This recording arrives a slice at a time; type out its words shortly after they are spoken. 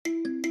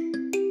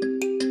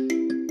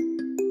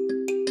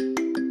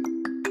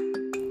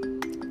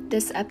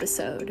This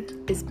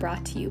episode is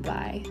brought to you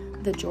by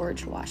the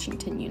George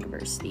Washington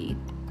University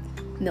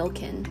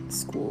Milken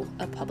School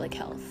of Public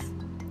Health.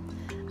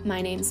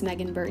 My name's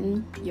Megan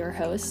Burton, your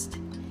host,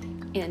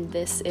 and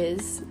this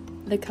is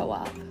The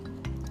Co-op.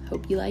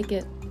 Hope you like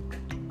it.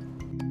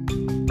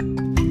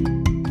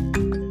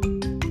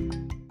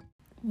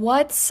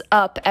 What's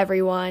up,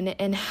 everyone,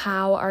 and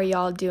how are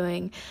y'all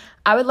doing?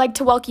 I would like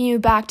to welcome you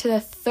back to the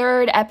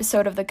third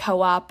episode of The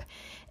Co-op,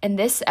 and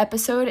this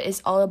episode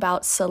is all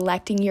about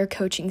selecting your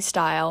coaching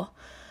style.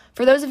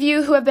 For those of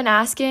you who have been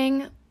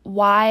asking,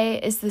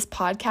 why is this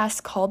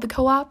podcast called The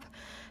Co-op?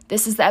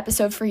 This is the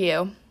episode for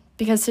you,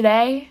 because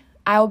today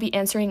I will be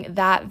answering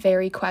that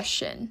very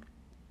question.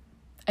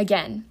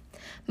 Again,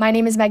 my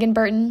name is Megan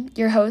Burton,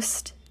 your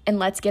host, and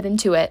let's get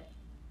into it.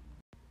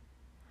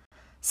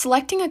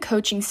 Selecting a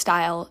coaching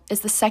style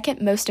is the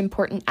second most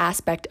important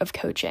aspect of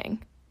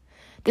coaching.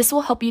 This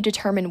will help you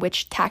determine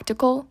which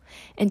tactical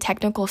and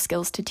technical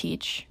skills to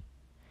teach,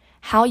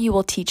 how you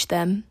will teach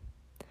them,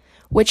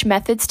 which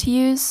methods to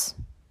use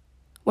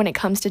when it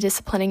comes to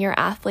disciplining your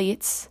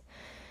athletes,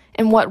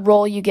 and what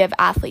role you give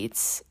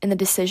athletes in the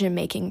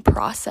decision-making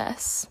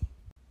process.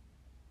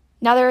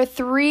 Now, there are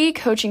 3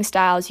 coaching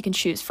styles you can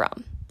choose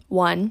from.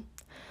 1,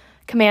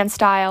 command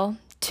style,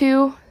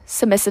 2,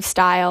 submissive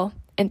style,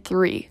 and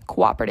 3,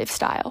 cooperative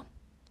style.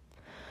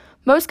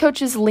 Most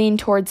coaches lean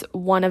towards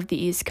one of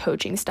these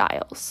coaching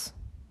styles.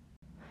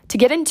 To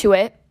get into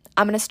it,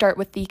 I'm going to start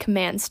with the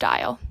command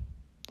style.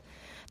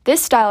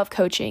 This style of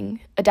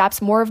coaching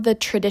adapts more of the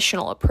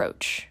traditional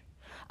approach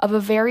of a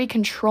very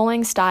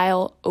controlling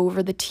style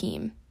over the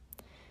team.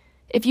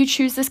 If you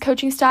choose this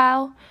coaching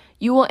style,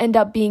 you will end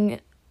up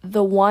being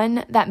the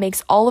one that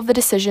makes all of the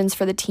decisions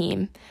for the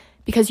team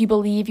because you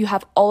believe you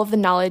have all of the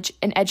knowledge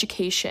and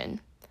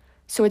education.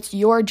 So it's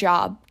your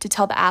job to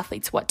tell the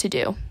athletes what to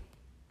do.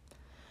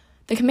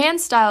 The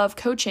command style of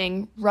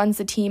coaching runs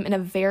the team in a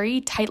very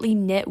tightly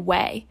knit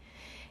way,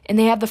 and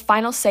they have the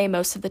final say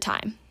most of the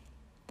time.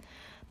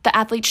 The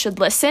athletes should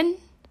listen,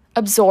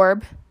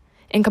 absorb,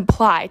 and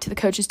comply to the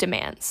coach's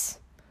demands.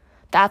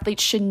 The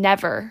athletes should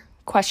never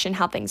question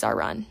how things are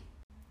run.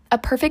 A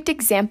perfect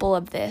example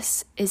of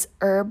this is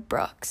Herb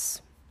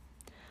Brooks.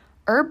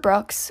 Herb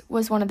Brooks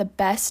was one of the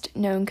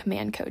best-known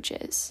command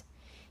coaches.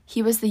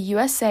 He was the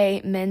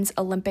USA men's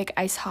Olympic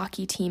ice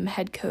hockey team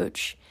head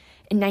coach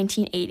in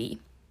 1980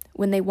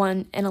 when they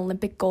won an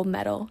Olympic gold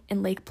medal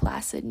in Lake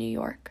Placid, New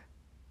York.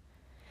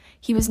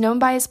 He was known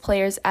by his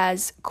players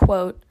as,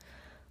 quote,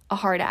 a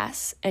hard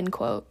ass, end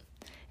quote,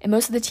 and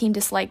most of the team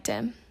disliked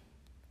him.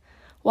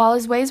 While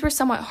his ways were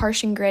somewhat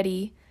harsh and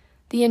gritty,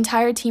 the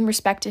entire team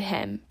respected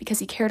him because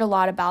he cared a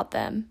lot about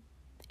them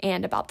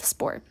and about the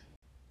sport.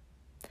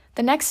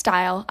 The next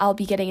style I'll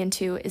be getting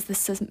into is the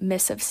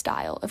submissive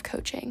style of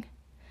coaching.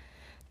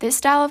 This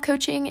style of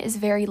coaching is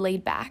very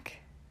laid back.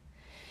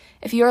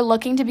 If you are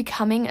looking to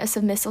becoming a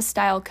submissive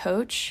style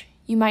coach,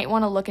 you might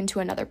want to look into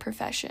another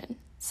profession,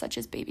 such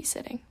as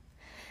babysitting.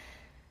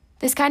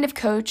 This kind of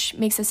coach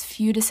makes as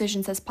few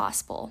decisions as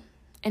possible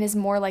and is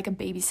more like a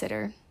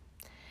babysitter.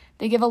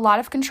 They give a lot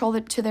of control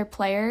to their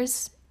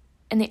players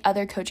and the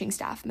other coaching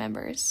staff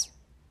members,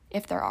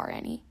 if there are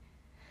any.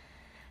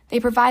 They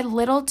provide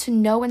little to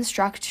no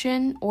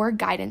instruction or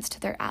guidance to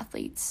their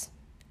athletes,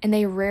 and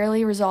they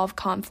rarely resolve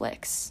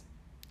conflicts,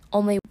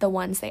 only the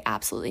ones they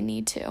absolutely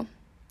need to.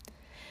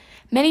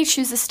 Many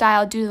choose this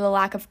style due to the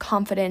lack of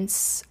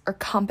confidence or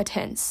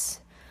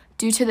competence,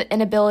 due to the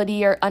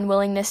inability or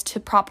unwillingness to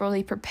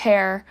properly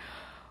prepare,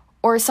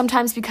 or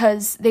sometimes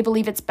because they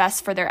believe it's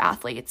best for their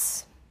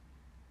athletes.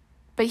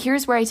 But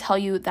here's where I tell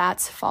you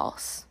that's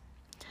false.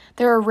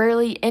 There are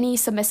rarely any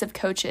submissive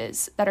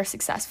coaches that are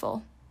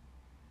successful.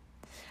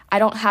 I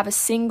don't have a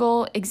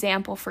single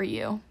example for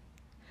you.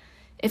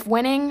 If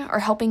winning or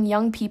helping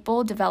young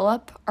people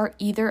develop are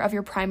either of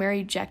your primary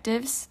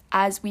objectives,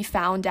 as we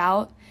found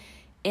out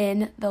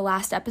in the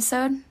last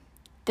episode,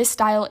 this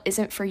style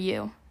isn't for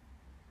you.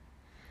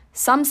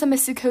 Some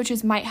submissive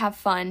coaches might have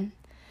fun,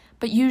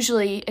 but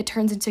usually it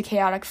turns into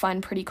chaotic fun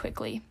pretty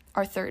quickly,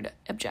 our third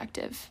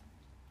objective.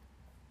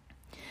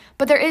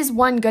 But there is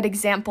one good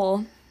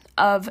example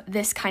of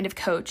this kind of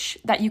coach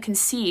that you can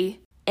see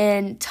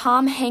in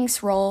Tom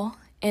Hanks' role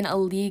in A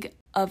League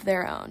of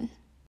Their Own.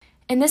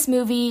 In this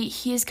movie,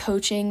 he is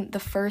coaching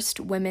the first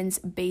women's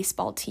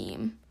baseball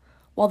team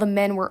while the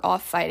men were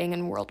off fighting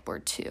in World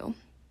War II.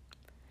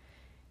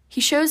 He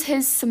shows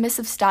his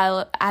submissive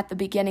style at the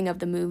beginning of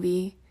the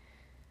movie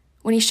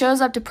when he shows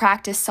up to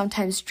practice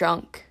sometimes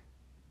drunk,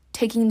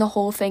 taking the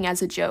whole thing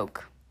as a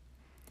joke.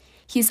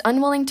 He's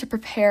unwilling to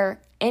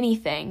prepare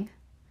anything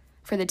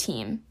for the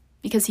team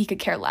because he could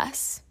care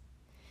less.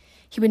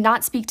 He would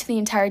not speak to the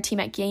entire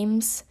team at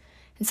games,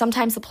 and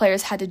sometimes the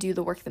players had to do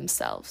the work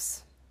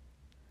themselves.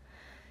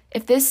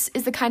 If this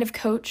is the kind of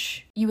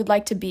coach you would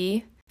like to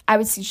be, I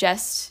would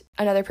suggest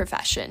another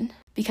profession,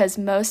 because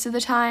most of the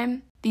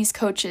time, these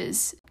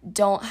coaches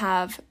don't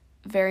have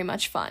very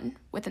much fun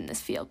within this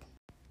field.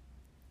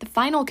 The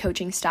final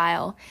coaching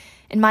style,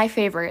 and my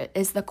favorite,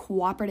 is the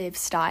cooperative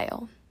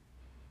style.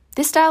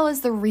 This style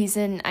is the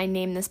reason I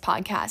named this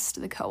podcast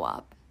The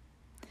Co-op.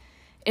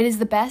 It is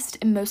the best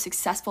and most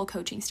successful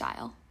coaching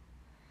style.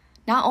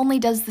 Not only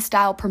does the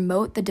style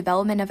promote the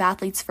development of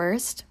athletes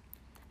first,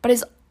 but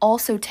is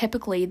also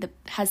typically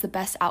has the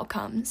best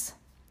outcomes.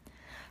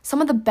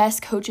 Some of the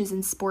best coaches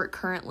in sport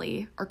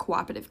currently are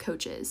cooperative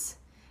coaches,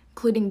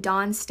 including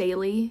Dawn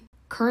Staley,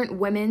 current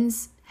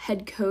women's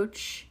head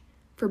coach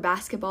for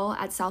basketball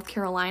at South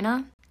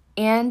Carolina,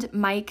 and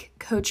Mike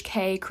Coach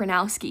K.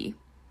 Kranowski,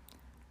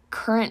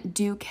 current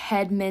Duke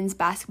head men's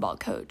basketball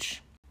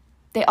coach.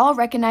 They all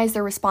recognize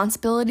their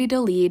responsibility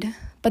to lead,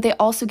 but they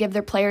also give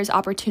their players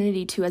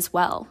opportunity to as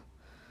well,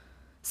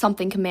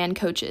 something command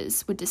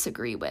coaches would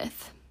disagree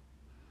with.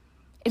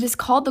 It is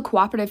called the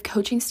cooperative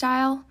coaching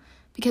style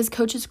because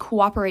coaches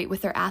cooperate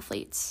with their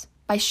athletes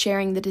by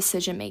sharing the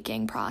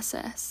decision-making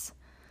process.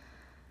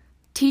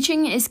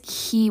 Teaching is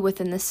key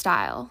within this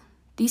style.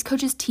 These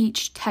coaches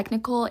teach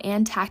technical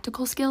and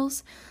tactical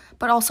skills,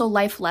 but also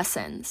life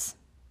lessons.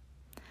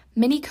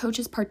 Many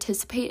coaches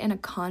participate in a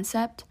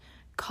concept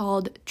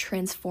called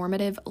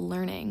transformative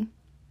learning,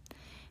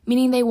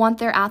 meaning they want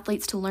their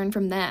athletes to learn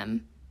from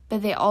them,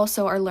 but they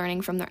also are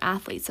learning from their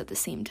athletes at the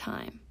same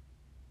time.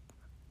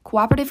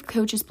 Cooperative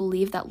coaches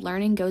believe that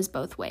learning goes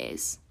both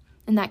ways,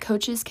 and that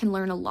coaches can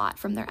learn a lot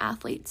from their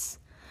athletes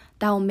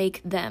that will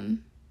make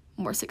them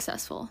more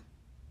successful.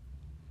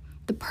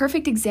 The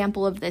perfect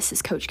example of this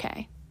is Coach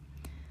K.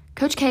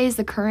 Coach K is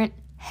the current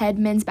head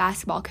men's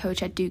basketball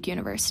coach at Duke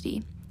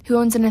University, who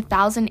owns an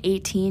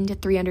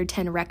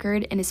 1,018-310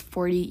 record in his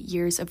 40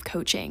 years of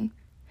coaching.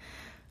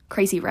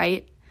 Crazy,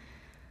 right?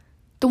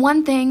 The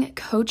one thing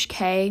Coach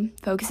K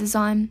focuses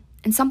on,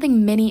 and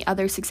something many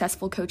other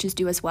successful coaches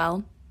do as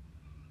well,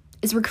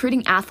 is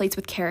recruiting athletes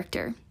with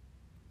character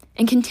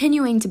and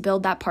continuing to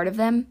build that part of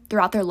them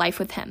throughout their life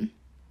with him.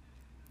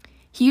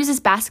 He uses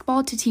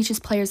basketball to teach his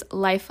players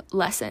life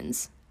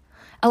lessons,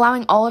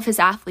 allowing all of his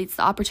athletes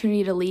the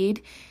opportunity to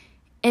lead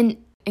and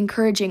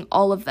encouraging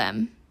all of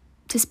them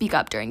to speak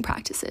up during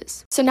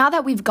practices. So now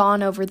that we've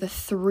gone over the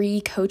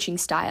 3 coaching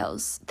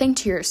styles, think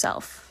to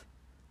yourself,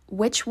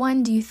 which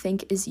one do you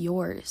think is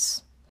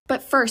yours?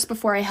 But first,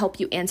 before I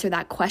help you answer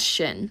that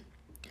question,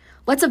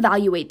 let's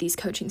evaluate these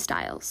coaching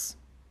styles.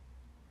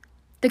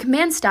 The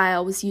command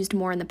style was used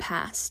more in the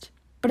past,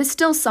 but is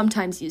still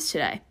sometimes used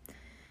today.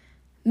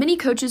 Many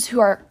coaches who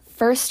are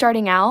first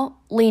starting out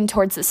lean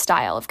towards this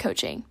style of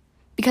coaching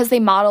because they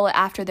model it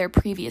after their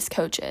previous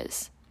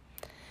coaches.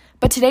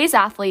 But today's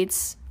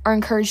athletes are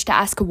encouraged to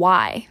ask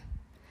why,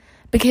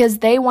 because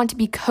they want to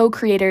be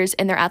co-creators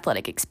in their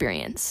athletic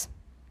experience.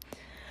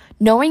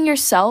 Knowing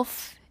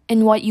yourself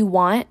and what you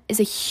want is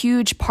a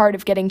huge part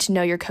of getting to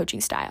know your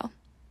coaching style.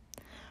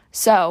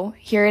 So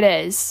here it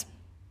is.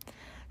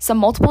 Some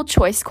multiple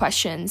choice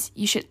questions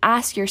you should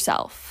ask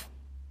yourself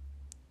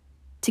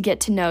to get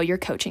to know your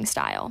coaching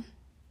style.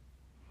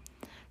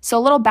 So a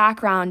little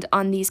background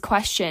on these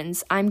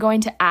questions. I'm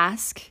going to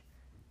ask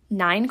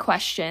 9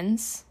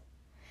 questions.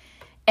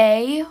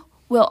 A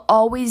will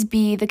always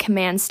be the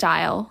command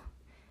style.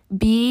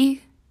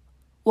 B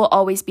will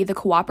always be the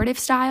cooperative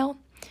style.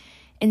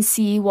 And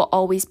C will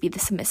always be the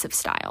submissive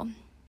style.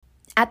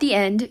 At the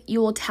end,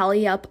 you will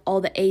tally up all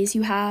the A's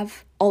you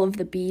have, all of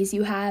the B's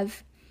you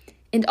have,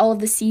 and all of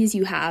the C's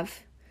you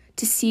have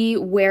to see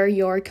where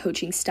your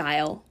coaching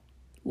style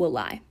will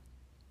lie.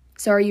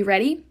 So are you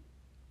ready?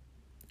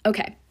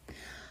 Okay,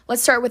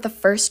 let's start with the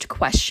first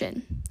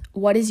question.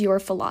 What is your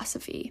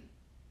philosophy?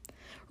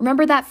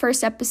 Remember that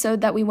first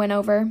episode that we went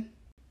over?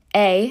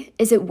 A,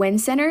 is it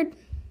win-centered?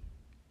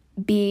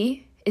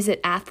 B, is it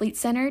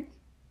athlete-centered?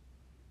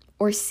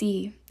 Or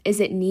C, is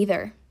it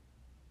neither?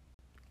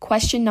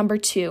 Question number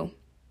 2,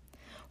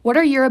 what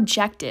are your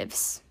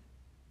objectives?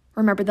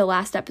 Remember the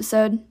last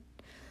episode?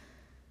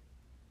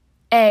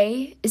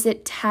 A, is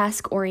it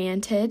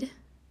task-oriented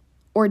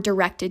or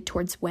directed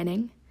towards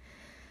winning?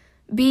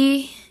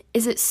 B,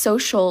 is it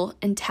social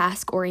and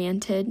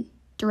task-oriented,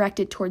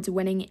 directed towards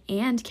winning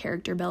and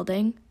character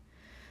building?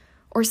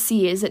 Or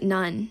C, is it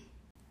none?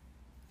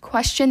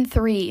 Question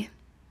 3,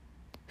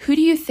 who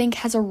do you think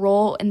has a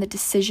role in the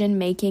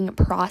decision-making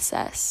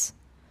process?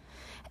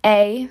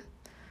 A,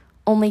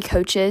 only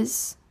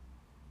coaches.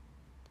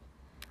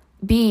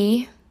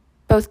 B,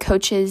 both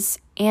coaches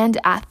and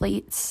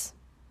athletes.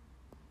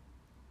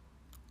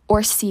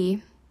 Or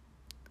C,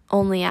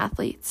 only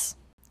athletes.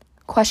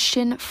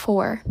 Question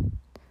 4,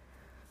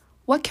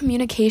 what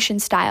communication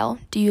style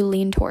do you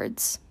lean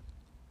towards?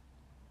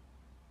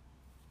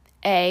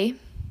 A,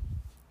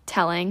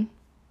 telling,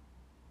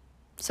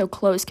 so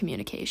close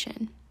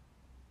communication.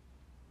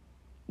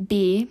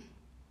 B,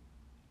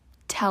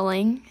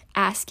 telling,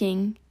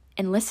 asking,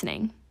 and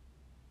listening,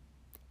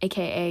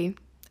 aka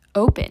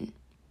open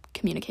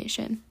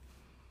communication.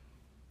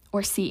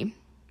 Or C,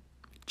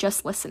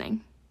 just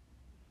listening,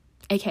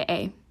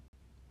 aka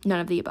none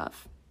of the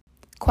above.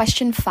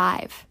 Question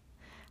 5,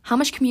 how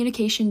much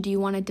communication do you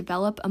want to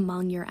develop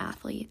among your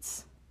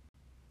athletes?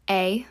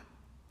 A,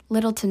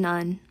 little to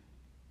none.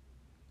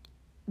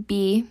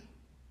 B,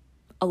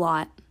 a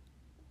lot.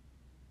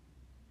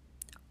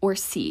 Or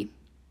C,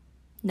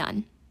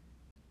 None.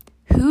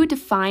 Who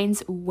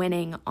defines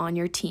winning on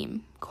your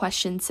team?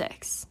 Question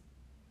 6.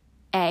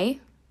 A,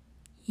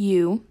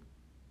 you.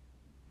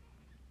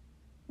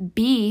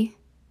 B,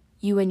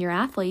 you and your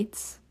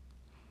athletes.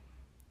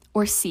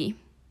 Or C,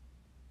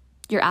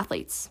 your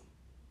athletes.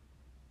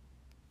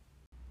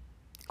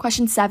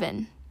 Question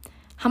 7.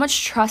 How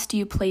much trust do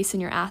you place in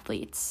your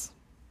athletes?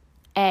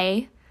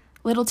 A,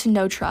 little to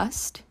no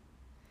trust.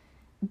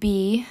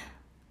 B,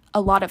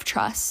 a lot of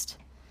trust.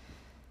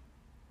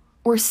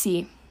 Or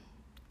C,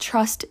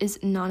 trust is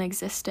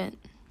non-existent.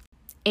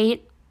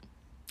 8,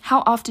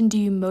 how often do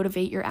you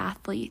motivate your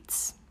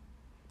athletes?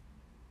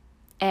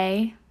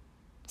 A,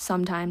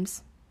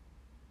 sometimes.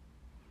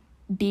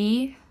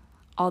 B,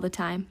 all the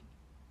time.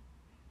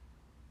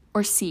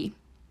 Or C,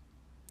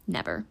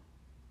 never.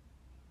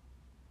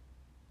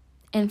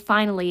 And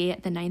finally,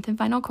 the 9th and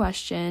final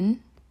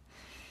question.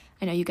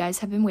 I know you guys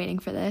have been waiting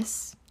for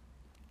this.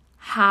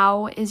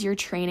 How is your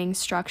training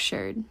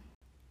structured?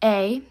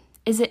 A,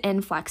 is it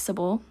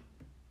inflexible?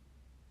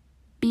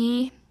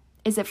 B,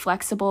 is it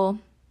flexible?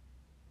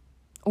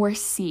 Or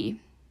C,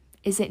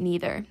 is it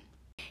neither?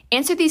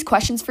 Answer these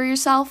questions for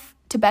yourself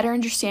to better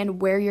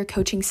understand where your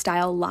coaching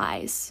style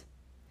lies.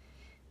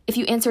 If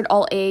you answered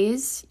all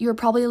A's, you are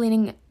probably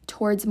leaning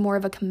towards more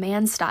of a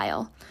command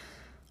style.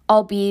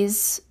 All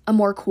B's, a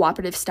more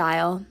cooperative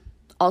style.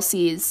 All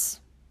C's,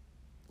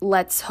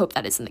 let's hope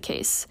that isn't the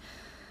case.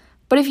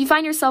 But if you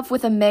find yourself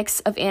with a mix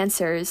of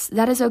answers,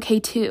 that is okay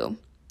too.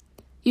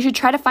 You should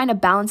try to find a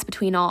balance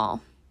between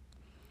all.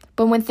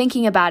 But when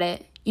thinking about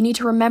it, you need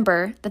to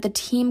remember that the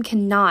team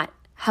cannot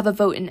have a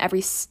vote in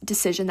every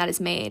decision that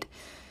is made.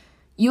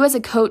 You as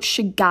a coach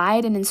should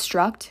guide and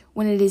instruct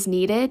when it is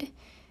needed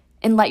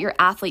and let your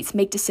athletes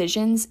make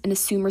decisions and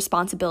assume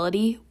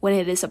responsibility when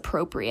it is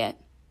appropriate.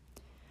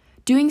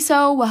 Doing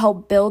so will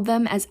help build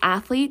them as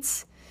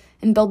athletes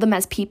and build them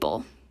as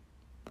people,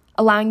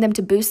 allowing them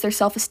to boost their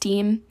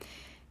self-esteem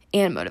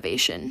and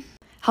motivation,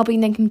 helping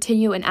them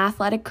continue an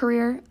athletic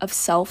career of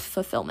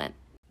self-fulfillment.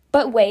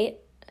 But wait,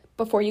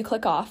 before you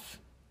click off,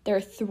 there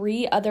are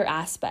 3 other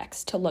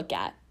aspects to look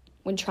at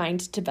when trying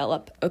to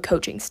develop a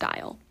coaching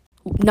style.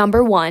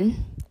 Number 1,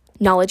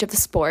 knowledge of the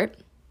sport.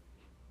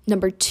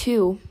 Number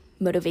 2,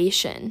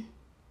 motivation.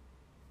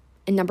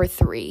 And number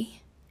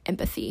 3,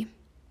 empathy.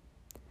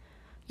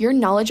 Your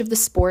knowledge of the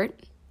sport,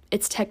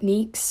 its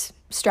techniques,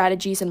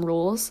 strategies, and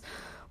rules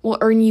will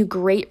earn you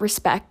great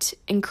respect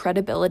and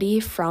credibility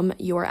from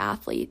your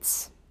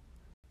athletes.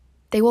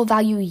 They will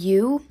value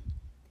you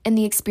and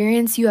the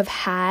experience you have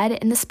had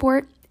in the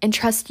sport and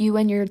trust you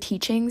and your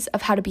teachings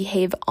of how to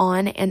behave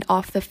on and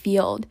off the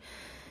field.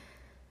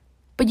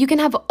 But you can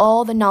have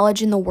all the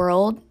knowledge in the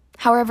world.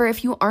 However,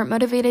 if you aren't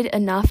motivated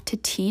enough to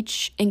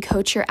teach and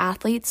coach your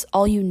athletes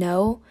all you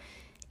know,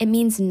 it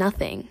means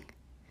nothing.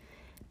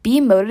 Be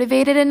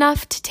motivated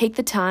enough to take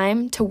the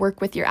time to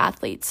work with your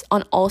athletes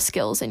on all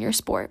skills in your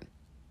sport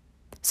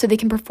so they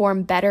can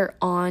perform better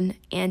on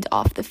and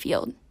off the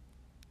field.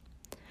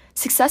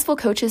 Successful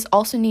coaches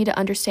also need to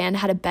understand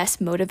how to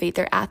best motivate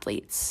their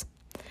athletes,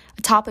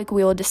 a topic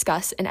we will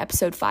discuss in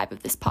episode 5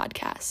 of this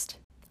podcast.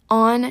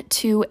 On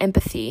to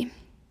empathy.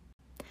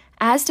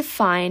 As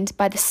defined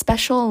by the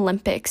Special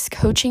Olympics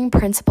Coaching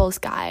Principles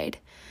Guide,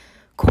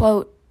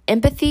 quote,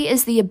 empathy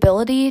is the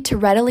ability to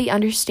readily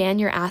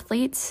understand your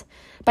athletes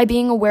by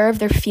being aware of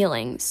their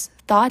feelings,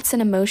 thoughts,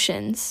 and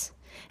emotions,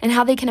 and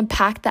how they can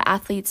impact the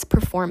athlete's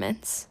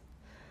performance,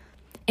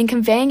 and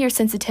conveying your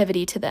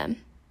sensitivity to them.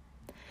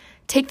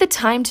 Take the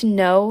time to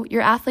know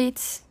your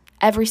athletes,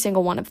 every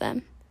single one of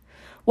them.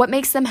 What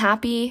makes them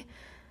happy,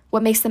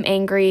 what makes them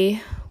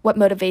angry, what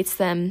motivates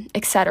them,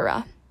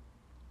 etc.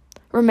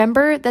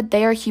 Remember that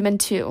they are human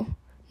too,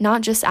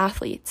 not just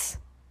athletes.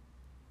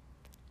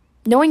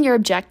 Knowing your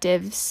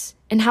objectives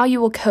and how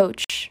you will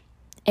coach,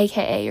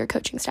 aka your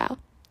coaching style,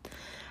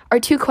 are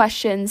 2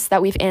 questions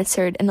that we've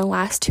answered in the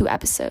last 2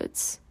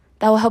 episodes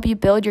that will help you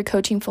build your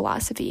coaching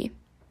philosophy.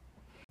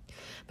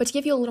 But to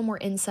give you a little more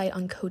insight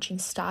on coaching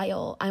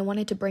style, I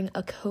wanted to bring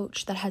a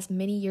coach that has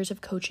many years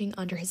of coaching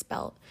under his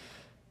belt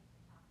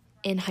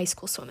in high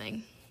school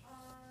swimming.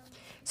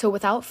 So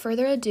without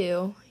further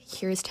ado,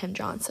 here's Tim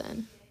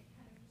Johnson.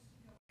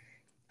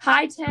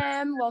 Hi,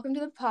 Tim. Welcome to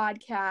the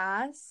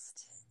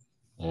podcast.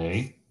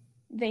 Hey.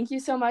 Thank you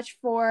so much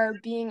for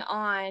being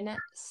on.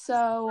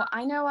 So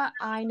I know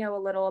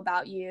a little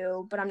about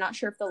you, but I'm not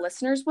sure if the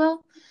listeners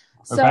will.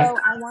 So Okay.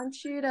 I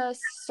want you to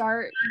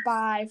start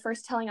by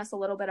first telling us a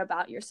little bit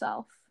about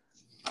yourself.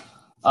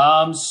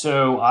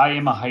 So I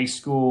am a high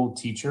school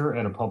teacher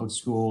at a public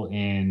school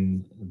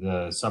in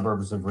the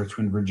suburbs of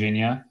Richmond,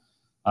 Virginia.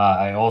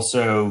 I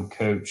also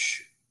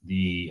coach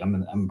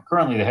I'm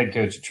currently the head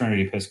coach at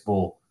Trinity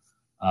Episcopal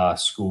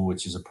school,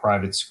 which is a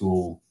private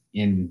school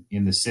in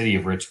the city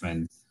of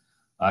Richmond.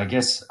 I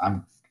guess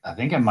I'm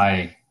in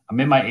my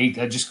 8th.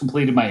 I just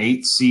completed my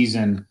 8th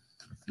season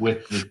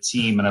with the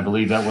team, and I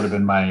believe that would have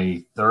been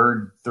my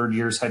third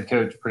year as head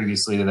coach.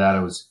 Previously to that, I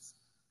was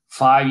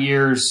 5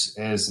 years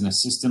as an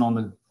assistant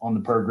on the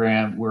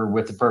program. We're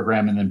with the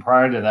program, and then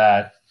prior to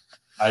that,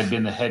 I'd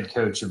been the head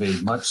coach of a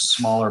much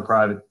smaller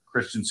private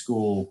Christian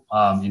school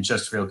in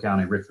Chesterfield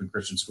County, Richmond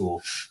Christian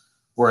School,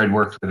 where I'd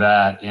worked with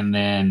that. And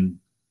then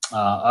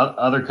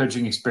other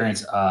coaching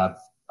experience,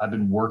 I've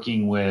been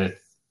working with,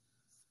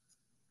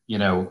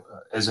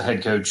 as a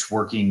head coach,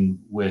 working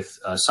with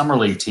summer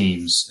league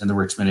teams in the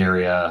Richmond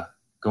area,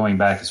 going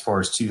back as far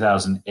as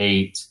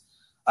 2008.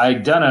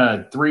 I'd done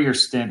a 3-year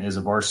stint as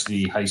a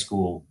varsity high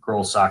school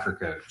girls soccer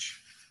coach.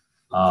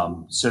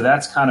 So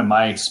that's kind of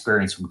my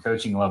experience from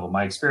coaching level.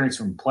 My experience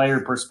from player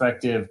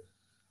perspective,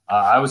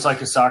 I was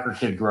like a soccer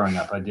kid growing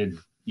up. I did,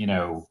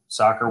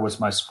 soccer was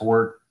my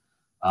sport.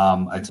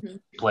 I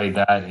played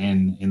that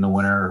in the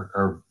winter,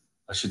 or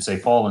I should say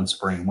fall and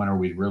spring. Winter,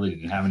 we really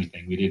didn't have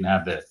anything. We didn't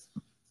have the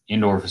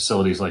indoor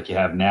facilities like you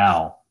have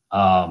now.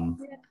 And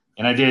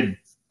I did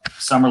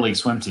summer league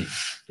swim team.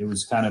 It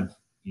was kind of,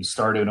 you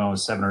started when I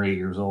was 7 or 8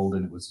 years old,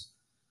 and it was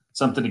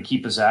something to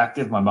keep us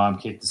active. My mom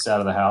kicked us out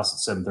of the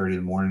house at 7:30 in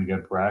the morning to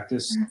go to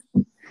practice.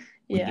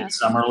 We did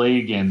summer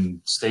league and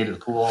stayed at the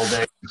pool all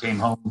day and came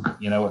home, at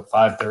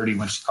 5:30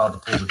 when she called the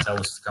pool to tell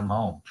us to come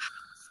home.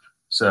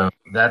 So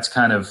that's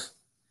kind of,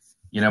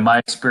 my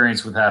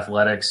experience with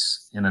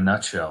athletics in a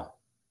nutshell.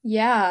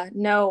 Yeah,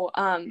 no,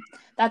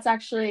 that's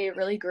actually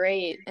really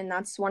great. And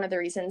that's one of the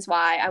reasons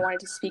why I wanted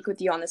to speak with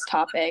you on this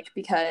topic,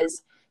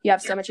 because you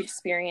have so much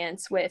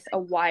experience with a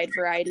wide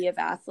variety of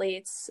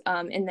athletes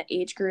in the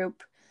age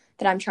group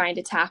that I'm trying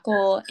to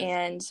tackle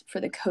and for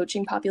the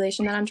coaching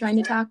population that I'm trying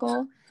to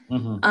tackle.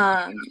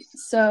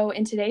 So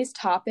in today's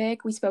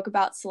topic, we spoke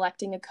about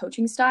selecting a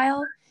coaching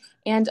style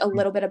and a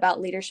little bit about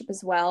leadership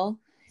as well.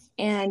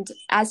 And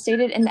as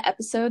stated in the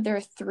episode, there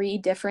are 3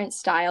 different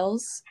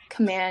styles: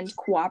 command,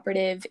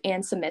 cooperative,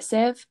 and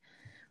submissive.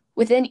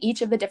 Within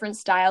each of the different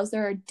styles,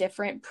 there are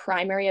different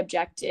primary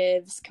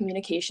objectives,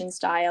 communication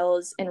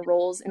styles, and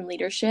roles in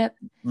leadership.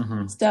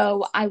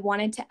 So I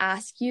wanted to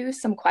ask you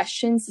some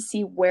questions to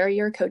see where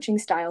your coaching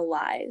style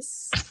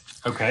lies.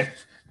 Okay.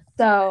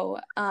 So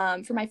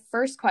for my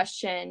first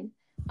question,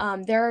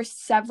 there are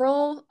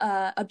several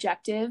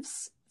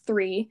objectives,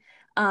 3,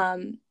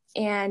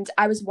 and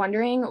I was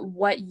wondering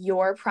what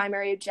your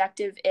primary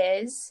objective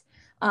is.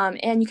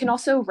 And you can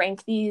also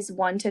rank these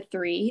 1 to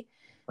 3.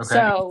 Okay.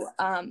 So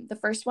the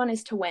first one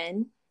is to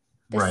win.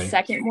 The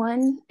second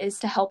one is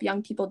to help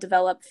young people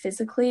develop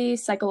physically,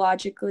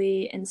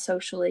 psychologically, and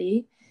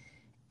socially.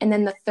 And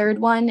then the third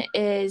one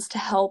is to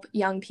help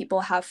young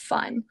people have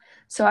fun.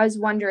 So I was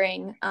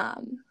wondering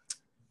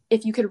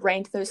if you could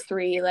rank those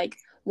 3, like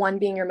 1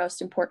 being your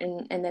most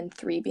important and then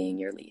 3 being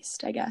your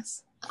least, I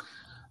guess.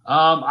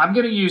 I'm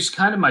going to use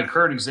kind of my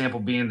current example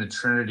being the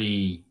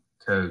Trinity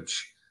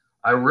coach.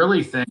 I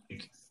really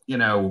think,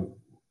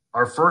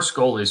 our first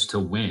goal is to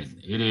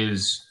win. It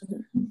is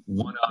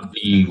one of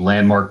the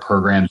landmark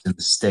programs in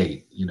the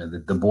state.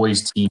 The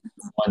boys team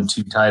won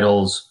 2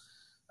 titles.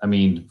 I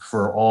mean,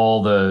 for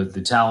all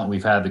the talent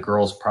we've had, the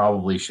girls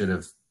probably should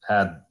have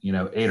had,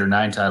 8 or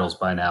 9 titles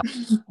by now.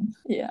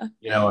 Yeah.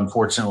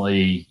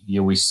 Unfortunately,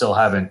 we still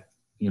haven't,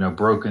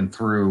 broken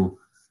through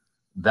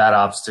that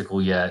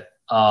obstacle yet.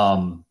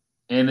 And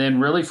then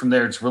really from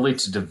there, it's really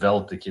to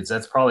develop the kids.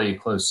 That's probably a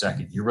close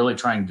second. You're really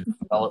trying to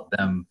develop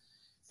them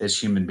as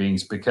human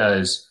beings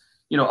because,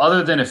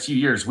 other than a few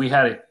years, we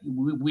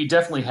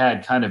definitely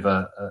had kind of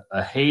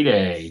a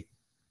heyday,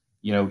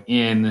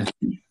 in,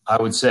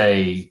 I would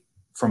say,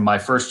 from my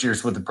first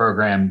years with the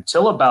program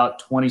till about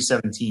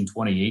 2017,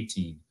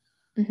 2018,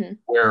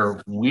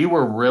 where we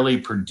were really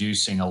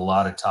producing a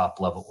lot of top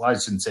level. Well, I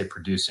shouldn't say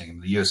producing.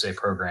 The USA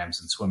programs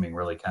and swimming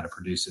really kind of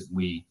produce it.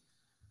 We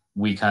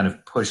kind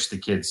of push the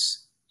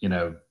kids,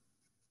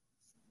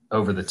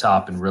 over the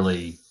top and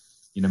really,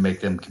 make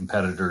them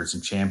competitors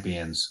and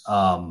champions.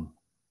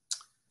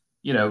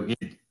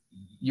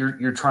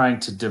 You're trying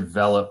to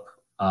develop,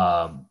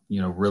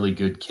 really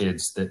good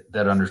kids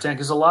that understand,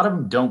 because a lot of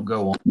them don't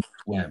go on to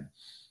swim.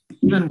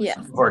 Even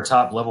some of our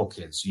top level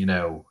kids,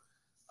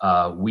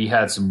 we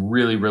had some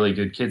really, really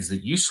good kids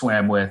that you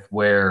swam with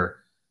where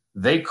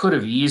they could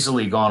have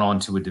easily gone on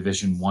to a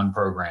Division I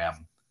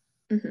program.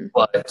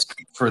 But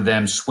for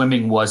them,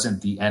 swimming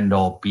wasn't the end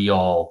all be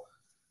all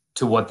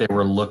to what they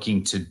were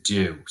looking to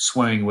do.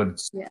 Swimming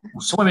was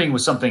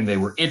something they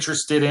were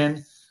interested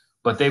in,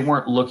 but they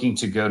weren't looking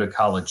to go to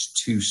college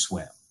to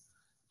swim.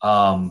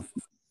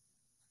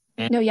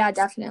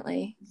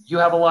 Definitely. You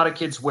have a lot of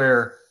kids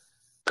where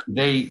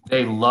they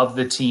love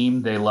the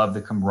team, they love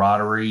the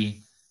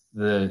camaraderie,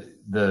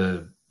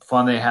 the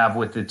fun they have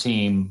with the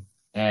team,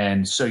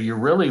 and so you're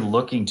really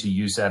looking to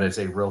use that as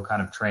a real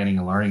kind of training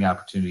and learning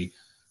opportunity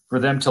for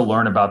them to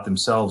learn about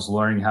themselves,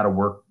 learning how to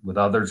work with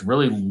others,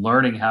 really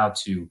learning how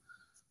to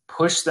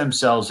push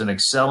themselves and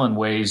excel in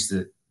ways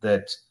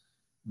that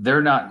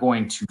they're not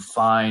going to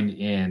find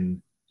in,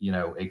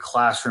 a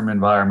classroom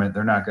environment.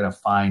 They're not going to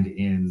find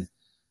in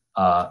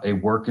a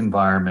work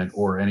environment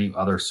or any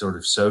other sort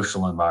of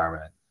social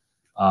environment.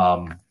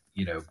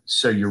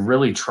 So you're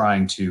really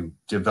trying to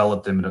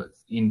develop them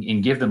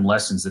and give them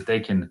lessons that they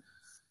can,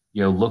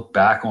 look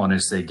back on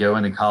as they go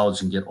into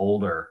college and get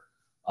older.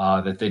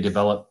 That they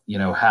develop,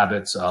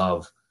 habits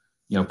of,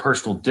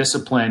 personal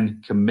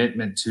discipline,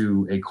 commitment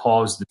to a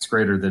cause that's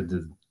greater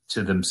than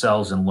to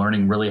themselves, and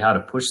learning really how to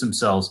push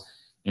themselves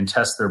and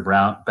test their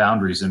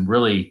boundaries and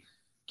really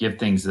give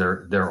things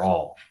their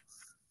all.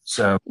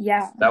 So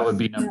that would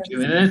be number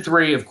 2. And then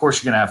 3, of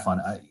course, you're going to have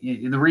fun.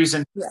 The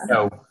reason,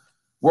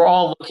 we're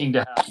all looking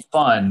to have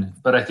fun,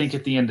 but I think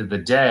at the end of the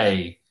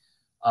day,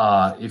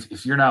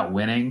 if you're not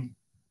winning,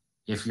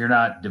 if you're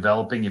not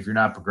developing, if you're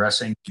not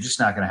progressing, you're just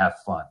not going to have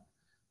fun.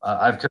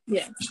 I've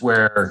coached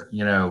where,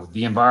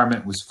 the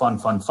environment was fun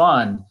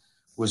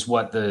was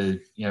what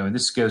and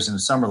this goes into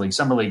summer league.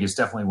 Summer league is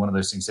definitely one of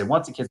those things. They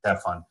want the kids to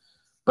have fun,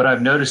 but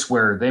I've noticed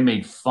where they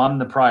made fun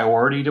the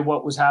priority to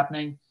what was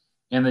happening,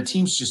 and the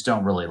teams just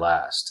don't really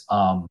last.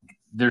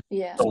 There's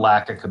a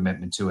lack of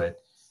commitment to it.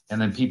 And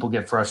then people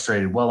get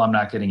frustrated. Well, I'm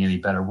not getting any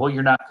better. Well,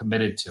 you're not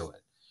committed to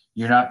it.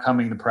 You're not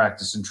coming to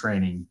practice and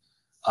training.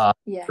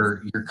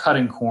 You're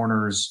cutting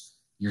corners.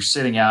 You're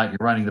sitting out. You're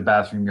running the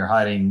bathroom. You're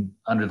hiding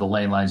under the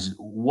lane lines.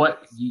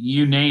 What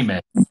you name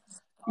it.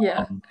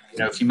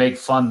 If you make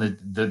fun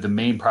the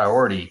main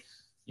priority,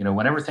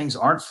 whenever things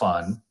aren't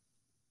fun,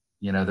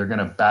 they're going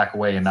to back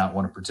away and not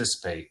want to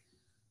participate.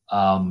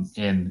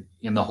 And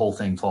the whole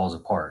thing falls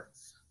apart.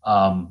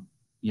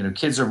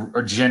 Kids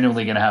are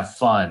genuinely going to have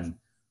fun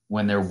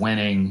when they're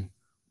winning,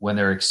 when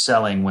they're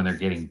excelling, when they're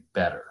getting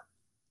better.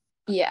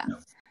 Yeah.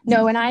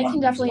 No, and I can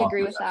definitely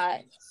agree with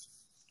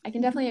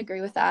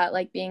that.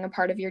 Like being a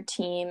part of your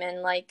team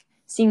and like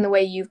seeing the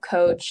way you've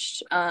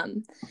coached.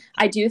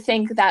 I do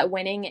think that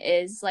winning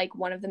is like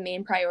one of the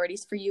main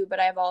priorities for you, but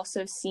I've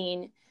also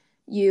seen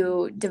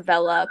you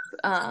develop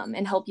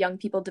and help young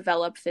people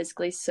develop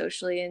physically,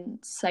 socially, and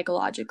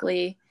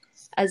psychologically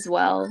as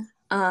well.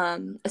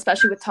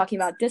 Especially with talking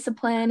about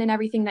discipline and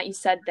everything that you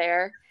said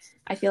there.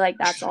 I feel like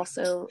that's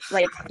also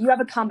like you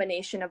have a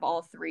combination of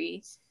all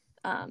 3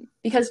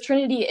 because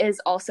Trinity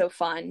is also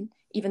fun,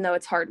 even though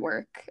it's hard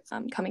work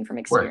coming from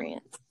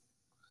experience. Right.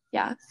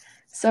 Yeah.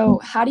 So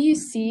how do you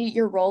see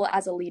your role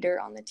as a leader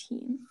on the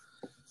team?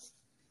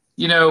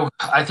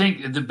 I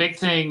think the big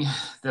thing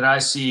that I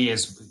see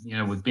is,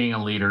 with being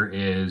a leader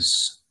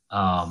is,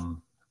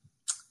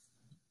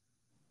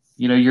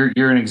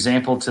 you're an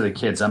example to the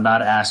kids. I'm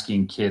not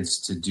asking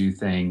kids to do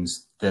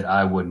things that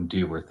I wouldn't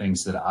do or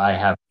things that I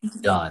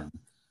haven't done.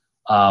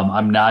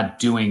 I'm not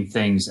doing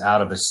things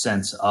out of a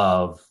sense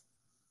of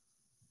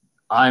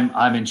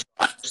I'm in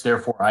charge,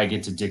 therefore I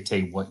get to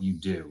dictate what you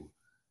do.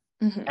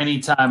 Mm-hmm.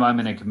 Anytime I'm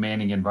in a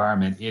commanding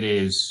environment, it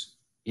is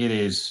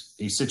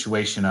a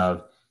situation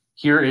of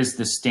here is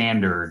the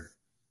standard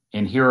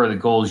and here are the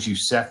goals you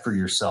set for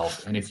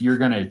yourself. And if you're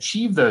going to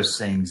achieve those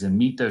things and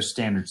meet those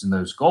standards and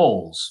those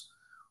goals,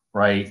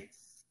 right,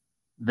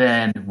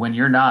 then when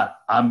you're not,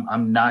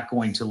 I'm not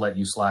going to let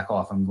you slack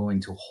off. I'm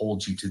going to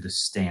hold you to the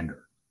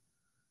standard.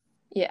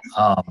 Yeah.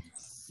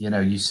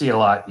 You see a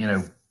lot,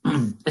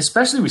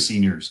 especially with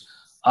seniors.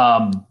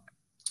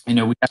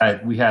 We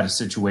had a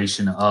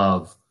situation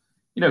of,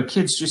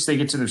 kids they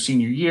get to their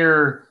senior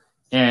year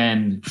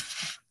and,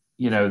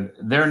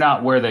 they're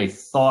not where they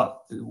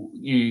thought they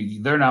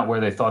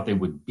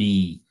would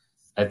be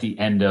at the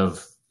end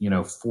of,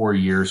 4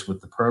 years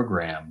with the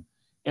program.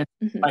 And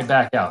they might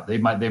back out. They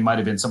might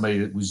have been somebody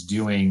that was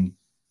doing,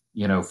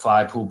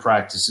 5 pool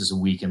practices a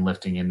week and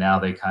lifting. And now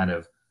they kind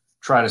of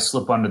try to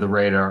slip under the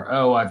radar.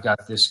 Oh, I've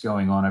got this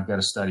going on. I've got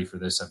to study for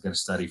this. I've got to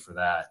study for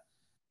that.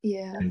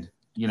 Yeah. And,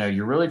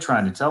 you're really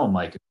trying to tell them,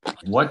 like,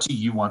 what do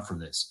you want from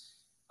this?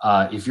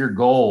 If your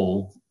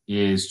goal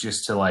is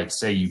just to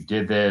say you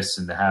did this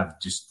and to have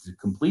just to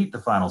complete the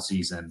final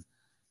season,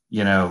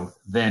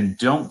 then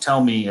don't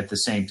tell me at the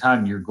same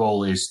time your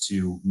goal is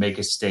to make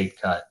a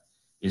state cut,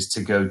 is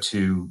to go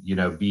to,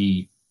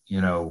 be,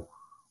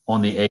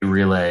 on the A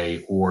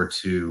relay or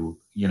to,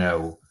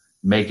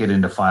 make it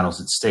into finals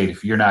at state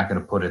if you're not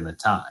going to put in the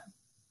time.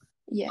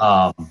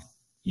 Yeah.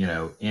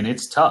 And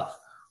it's tough,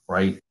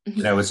 right?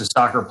 Mm-hmm. As a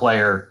soccer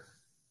player,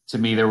 to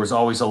me, there was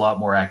always a lot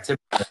more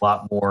activity, a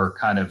lot more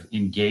kind of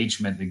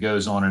engagement that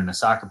goes on in a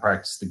soccer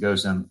practice that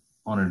goes on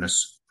in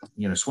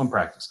a swim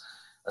practice.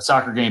 A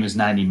soccer game is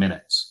 90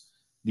 minutes.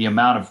 The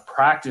amount of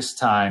practice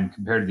time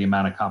compared to the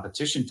amount of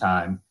competition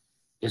time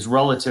is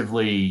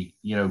relatively,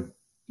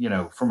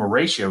 from a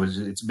ratio,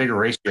 it's a bigger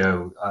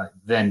ratio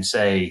than,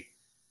 say,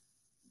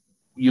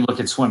 you look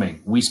at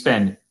swimming. We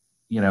spend,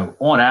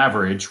 on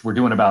average, we're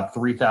doing about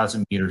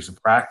 3,000 meters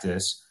of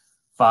practice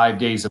 5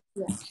 days a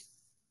week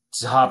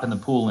to hop in the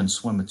pool and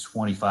swim a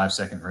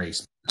 25-second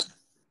race.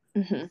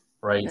 Mm-hmm.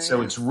 Right.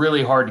 So it's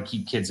really hard to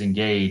keep kids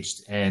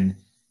engaged. And,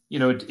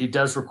 it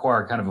does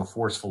require kind of a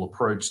forceful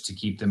approach to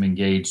keep them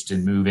engaged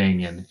and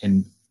moving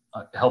and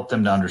help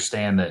them to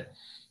understand that,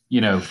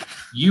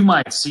 you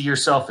might see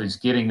yourself as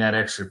getting that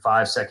extra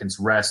 5 seconds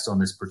rest on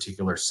this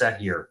particular set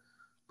here,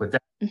 but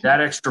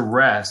that extra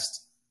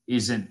rest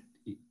isn't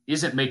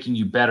making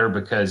you better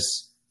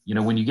because,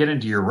 when you get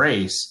into your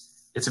race,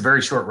 it's a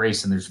very short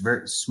race and there's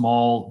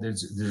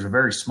a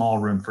very small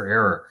room for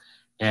error.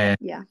 And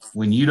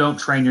when you don't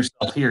train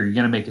yourself here, you're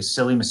going to make a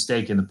silly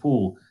mistake in the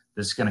pool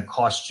that's going to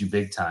cost you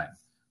big time.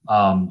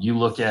 You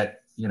look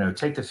at,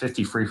 take the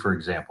 50 free, for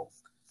example.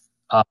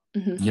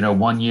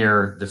 One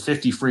year, the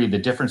 50 free, the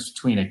difference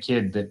between a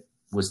kid that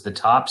was the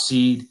top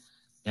seed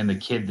and the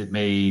kid that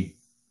made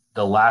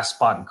the last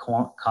spot in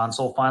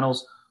console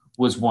finals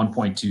was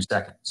 1.2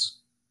 seconds.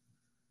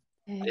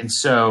 Okay. And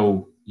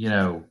so,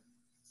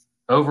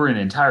 over an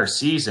entire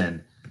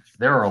season,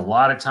 there are a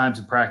lot of times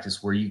in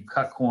practice where you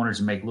cut corners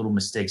and make little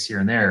mistakes here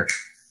and there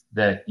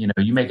that,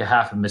 you make a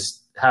half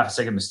a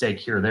second mistake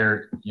here or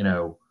there,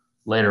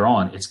 later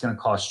on, it's going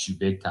to cost you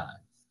big time.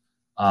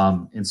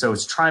 And so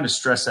it's trying to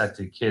stress that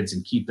to kids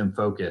and keep them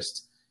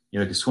focused,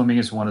 because swimming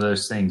is one of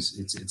those things.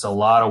 It's a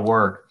lot of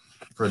work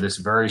for this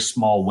very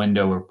small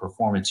window of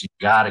performance. You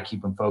got to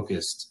keep them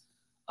focused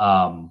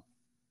on,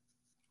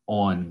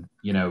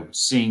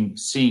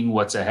 seeing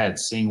what's ahead,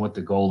 seeing what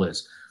the goal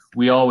is.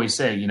 We always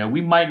say,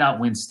 we might not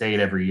win state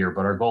every year,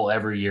 but our goal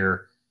every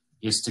year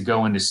is to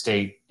go into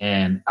state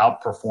and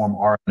outperform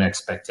our own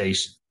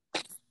expectation.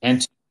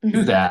 And to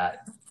do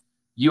that,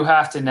 you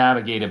have to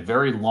navigate a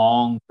very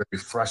long, very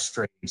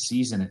frustrating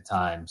season at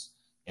times,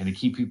 and to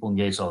keep people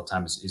engaged all the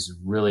time is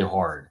really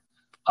hard.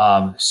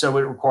 So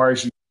it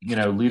requires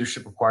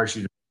leadership requires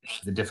you to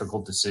make the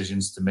difficult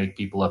decisions, to make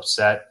people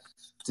upset,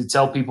 to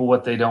tell people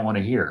what they don't want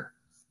to hear.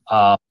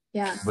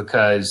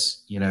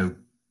 Because,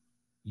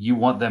 you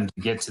want them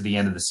to get to the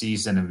end of the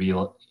season and be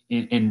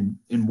and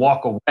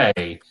walk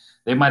away.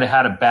 They might have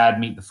had a bad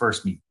meet the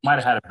first meet, might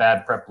have had a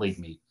bad prep league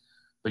meet,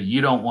 but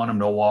you don't want them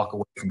to walk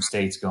away from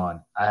states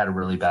going, I had a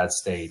really bad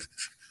state.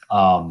 You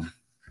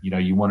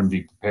want them to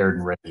be prepared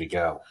and ready to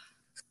go.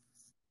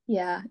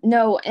 Yeah,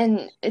 no.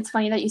 And it's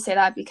funny that you say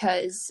that,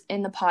 because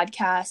in the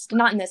podcast,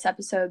 not in this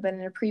episode, but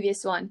in a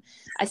previous one,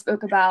 I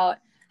spoke about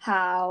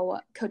how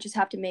coaches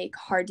have to make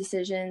hard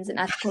decisions and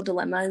ethical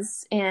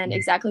dilemmas, and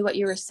exactly what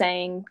you were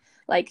saying,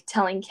 like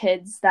telling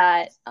kids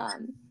that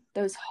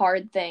those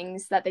hard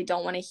things that they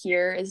don't want to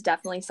hear is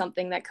definitely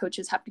something that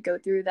coaches have to go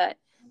through that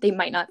they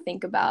might not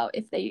think about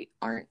if they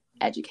aren't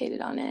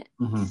educated on it.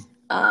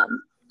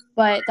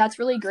 But that's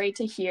really great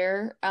to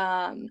hear.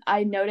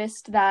 I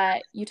noticed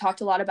that you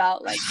talked a lot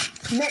about like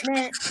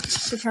commitment,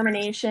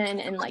 determination,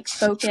 and like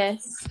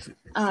focus.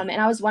 And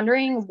I was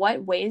wondering,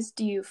 what ways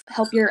do you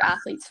help your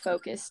athletes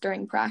focus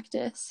during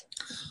practice?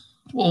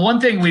 Well, one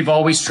thing we've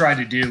always tried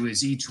to do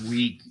is each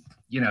week,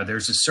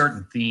 there's a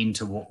certain theme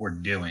to what we're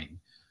doing,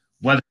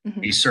 whether it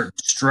be a certain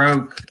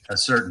stroke, a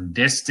certain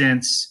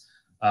distance,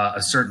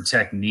 a certain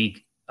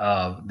technique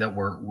that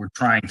we're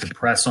trying to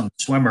press on the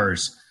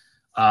swimmers,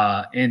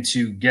 and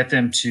to get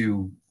them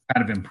to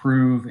kind of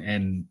improve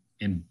and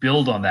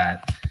build on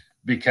that,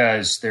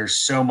 because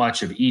there's so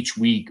much of each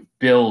week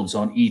builds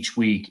on each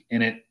week,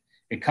 and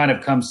it kind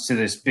of comes to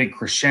this big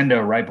crescendo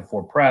right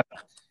before prep,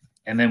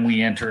 and then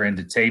we enter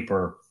into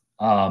taper,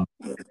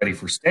 ready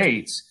for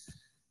states.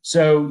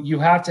 So you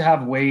have to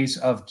have ways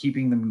of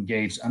keeping them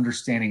engaged,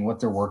 understanding what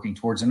they're working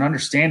towards, and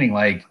understanding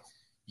like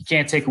you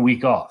can't take a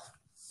week off,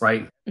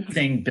 right?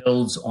 Everything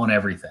builds on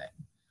everything.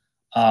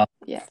 I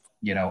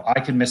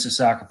could miss a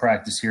soccer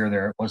practice here or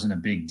there. It wasn't a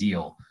big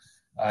deal.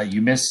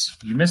 You miss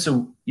a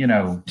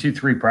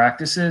 2-3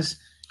 practices.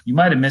 You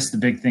might have missed the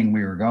big thing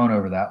we were going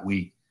over that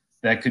week.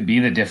 That could be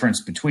the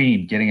difference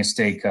between getting a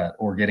state cut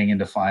or getting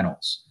into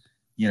finals,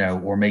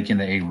 or making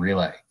the A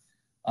relay.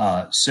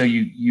 So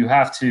you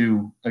have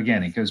to,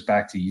 again, it goes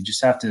back to, you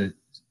just have to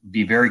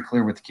be very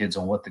clear with the kids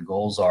on what the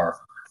goals are,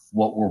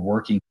 what we're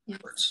working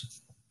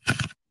towards.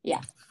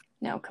 Yeah,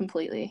 no,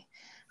 completely.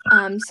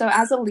 So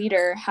as a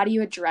leader, how do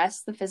you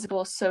address the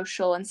physical,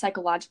 social, and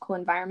psychological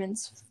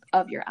environments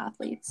of your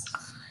athletes?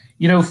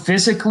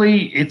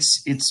 Physically,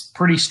 it's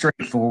pretty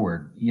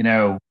straightforward.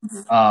 You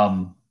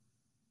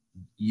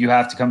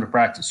have to come to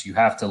practice. You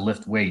have to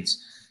lift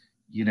weights.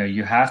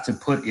 You have to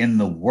put in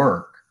the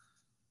work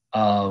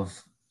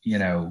of,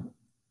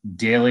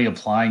 daily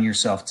applying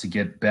yourself to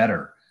get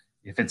better.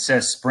 If it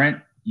says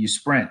sprint, you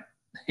sprint.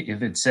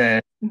 If it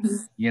says,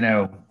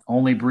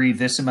 only breathe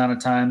this amount of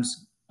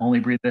times, only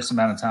breathe this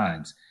amount of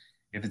times.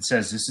 If it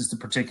says this is the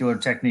particular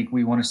technique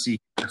we want to see,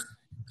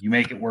 you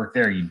make it work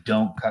there. You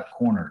don't cut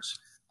corners.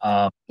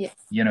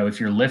 If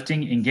you're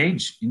lifting,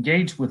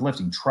 engage with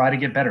lifting. Try to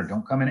get better.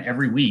 Don't come in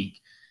every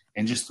week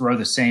and just throw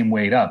the same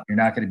weight up. You're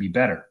not going to be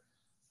better.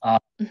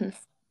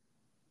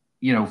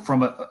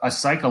 From a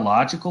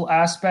psychological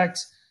aspect,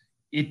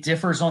 it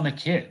differs on the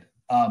kid.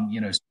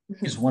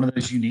 It's one of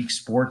those unique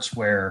sports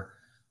where,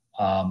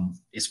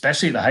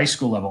 especially at the high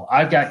school level,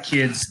 I've got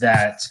kids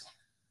that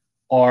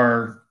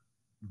are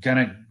going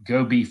to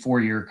go be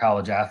 4-year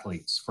college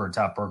athletes for a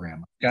top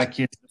program. I've got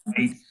kids that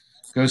might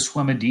go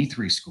swim a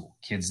D3 school,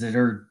 kids that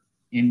are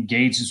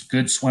engaged as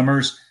good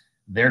swimmers.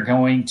 They're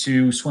going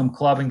to swim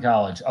club in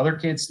college. Other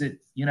kids that,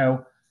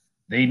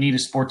 they need a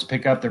sport to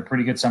pick up. They're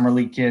pretty good summer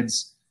league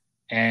kids.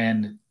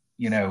 And,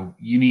 you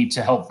need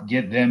to help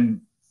get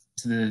them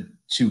to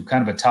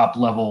kind of a top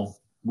level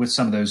with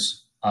some of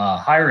those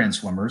higher end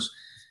swimmers.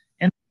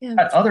 And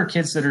other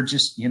kids that are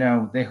just,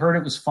 they heard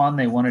it was fun.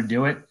 They want to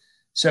do it.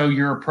 So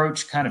your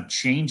approach kind of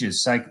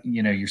changes.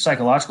 Your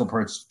psychological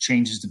approach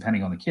changes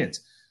depending on the kids.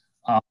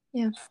 A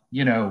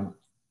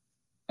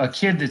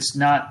kid that's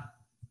not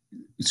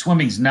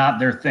swimming's not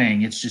their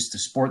thing. It's just a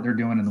sport they're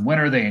doing in the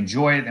winter. They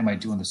enjoy it. They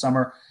might do in the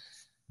summer.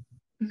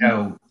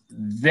 Mm-hmm.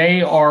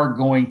 They are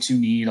going to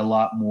need a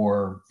lot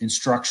more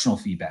instructional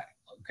feedback.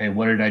 Okay,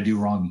 what did I do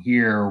wrong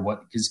here?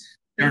 Because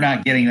they're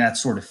not getting that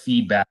sort of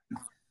feedback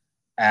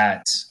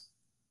at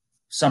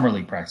summer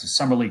league practice.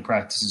 Summer league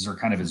practices are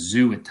kind of a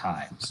zoo at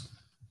times.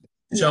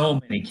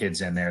 So many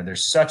kids in there.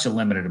 There's such a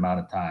limited amount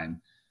of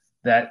time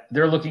that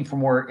they're looking for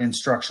more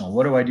instructional.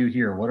 What do I do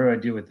here? What do I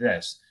do with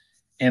this?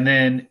 And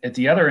then at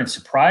the other end,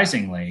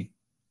 surprisingly,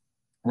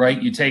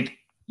 right, you take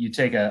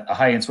a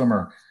high-end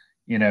swimmer,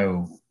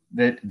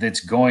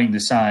 that's going to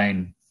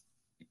sign,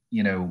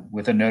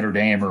 with a Notre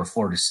Dame or a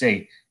Florida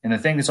State. And the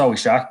thing that's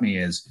always shocked me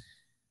is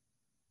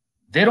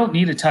they don't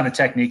need a ton of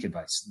technique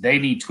advice. They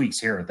need tweaks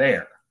here or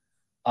there.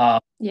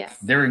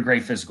 They're in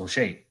great physical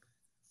shape.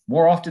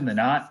 More often than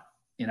not,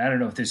 and I don't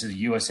know if this is a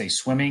USA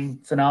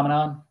swimming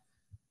phenomenon,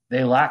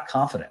 they lack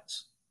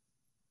confidence.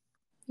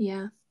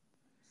 Yeah.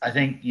 I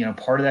think,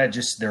 part of that,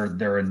 just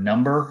they're a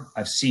number.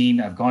 I've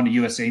gone to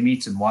USA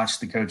meets and watched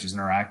the coaches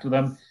interact with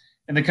them.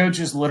 And the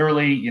coaches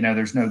literally,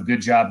 there's no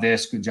good job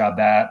this, good job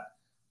that.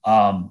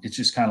 It's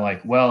just kind of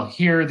like, well,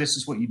 here, this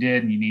is what you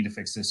did, and you need to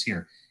fix this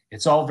here.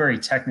 It's all very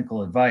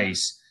technical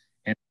advice.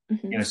 And,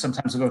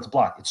 sometimes they'll go with the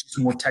block. It's just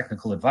more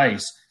technical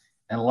advice.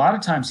 And a lot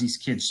of times these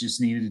kids just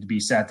needed to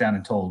be sat down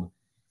and told,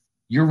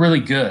 you're really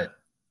good,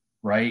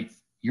 right?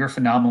 You're a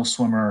phenomenal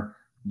swimmer.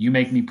 You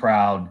make me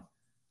proud.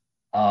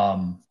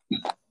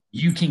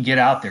 You can get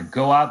out there,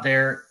 go out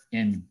there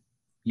and,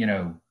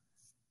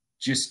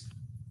 just,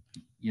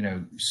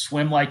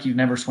 swim like you've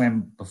never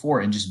swam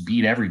before and just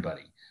beat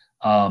everybody.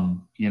 I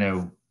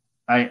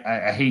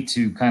hate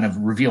to kind of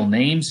reveal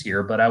names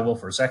here, but I will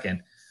for a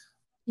second.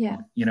 Yeah.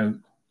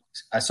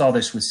 I saw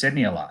this with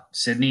Sydney a lot.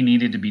 Sydney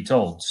needed to be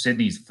told.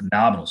 Sydney's a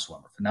phenomenal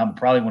swimmer,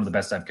 probably one of the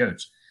best I've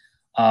coached.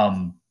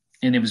 And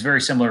it was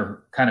very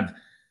similar, kind of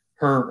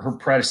her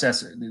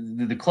predecessor.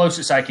 The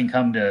closest I can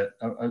come to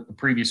a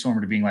previous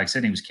swimmer to being like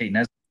Sydney was Kate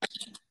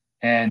Nesbitt.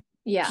 And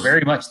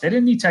very much, they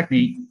didn't need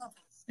technique.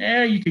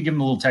 You could give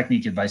them a little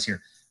technique advice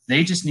here.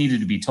 They just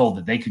needed to be told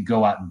that they could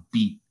go out and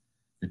beat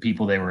the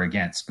people they were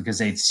against because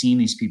they'd seen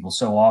these people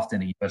so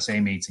often at USA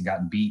meets and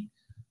gotten beat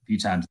a few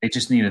times. They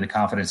just needed the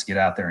confidence to get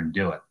out there and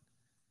do it.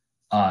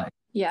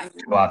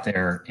 Go out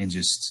there and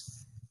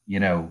just,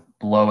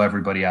 blow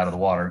everybody out of the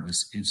water. It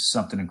was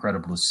something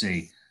incredible to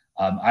see.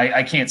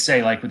 I can't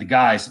say like with the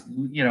guys,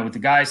 with the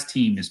guys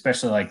team,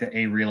 especially like the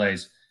A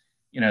relays,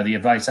 the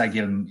advice I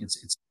give them,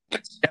 it's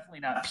definitely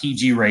not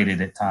PG rated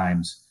at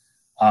times.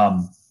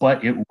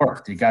 But it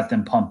worked. It got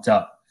them pumped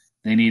up.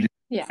 They needed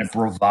a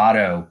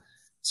bravado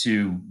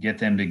to get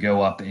them to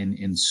go up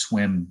and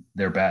swim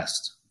their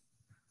best.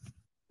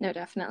 No,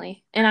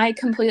 definitely. And I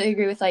completely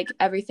agree with like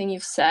everything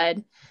you've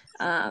said.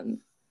 The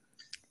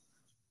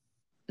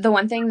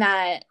one thing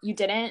that you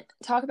didn't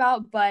talk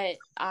about, but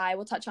I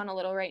will touch on a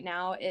little right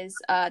now is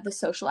the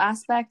social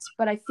aspect.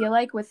 But I feel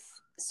like with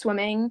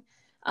swimming,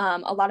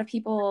 a lot of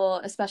people,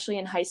 especially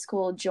in high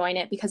school, join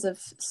it because of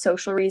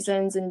social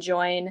reasons and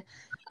join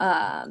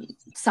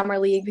summer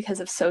league because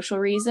of social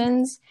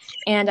reasons.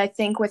 And I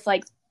think with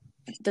like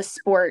the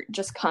sport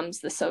just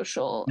comes the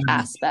social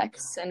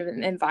aspects and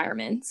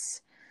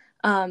environments.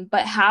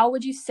 But how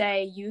would you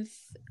say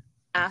youth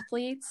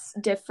athletes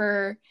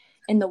differ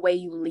in the way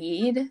you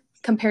lead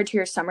compared to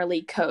your summer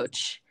league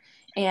coach?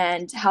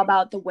 And how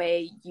about the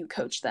way you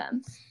coach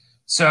them?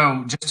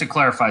 So just to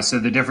clarify, so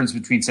the difference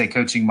between, say,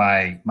 coaching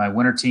my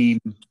winter team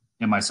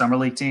and my summer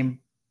league team?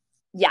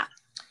 Yeah.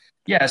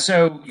 Yeah.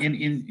 So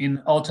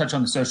in I'll touch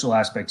on the social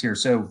aspect here.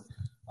 So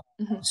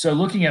so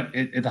looking at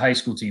the high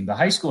school team, the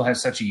high school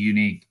has such a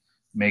unique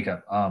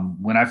makeup.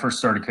 When I first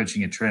started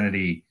coaching at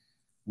Trinity,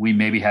 we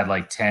maybe had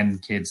like 10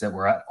 kids that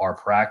were at our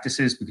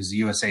practices because the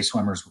USA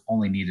swimmers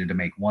only needed to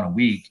make one a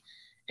week,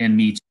 and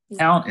me to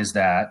count as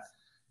that.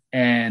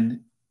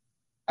 And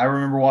I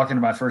remember walking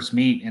to my first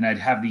meet, and I'd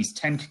have these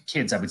 10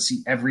 kids I would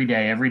see every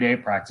day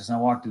at practice. And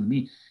I walked to the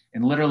meet,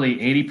 and literally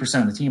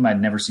 80% of the team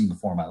I'd never seen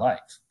before in my life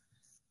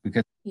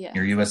because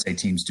your USA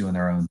team's doing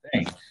their own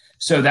thing.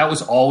 So that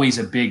was always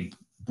a big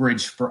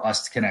bridge for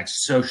us to connect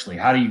socially.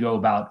 How do you go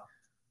about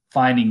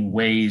finding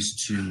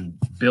ways to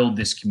build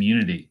this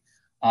community?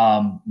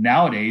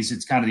 Nowadays,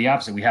 it's kind of the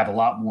opposite. We have a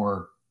lot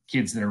more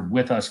kids that are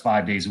with us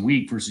 5 days a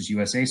week versus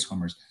USA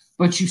swimmers,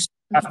 but you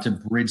have to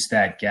bridge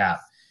that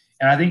gap.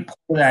 And I think part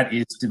of that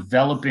is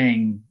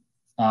developing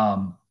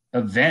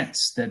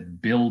events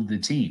that build the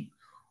team.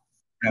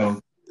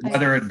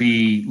 Whether it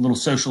be little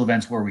social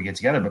events where we get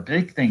together, but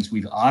big things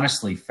we've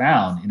honestly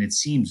found, and it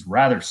seems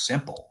rather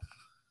simple,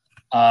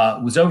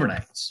 was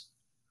overnights.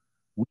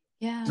 We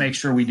make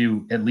sure we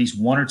do at least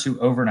 1 or 2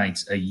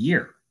 overnights a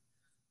year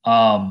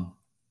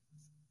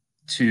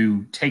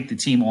to take the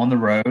team on the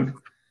road.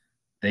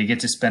 They get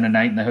to spend a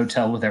night in the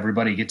hotel with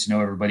everybody, get to know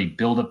everybody,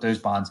 build up those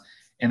bonds.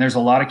 And there's a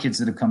lot of kids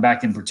that have come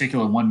back. In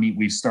particular, one meet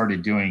we've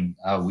started doing,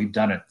 we've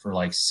done it for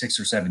like 6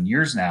 or 7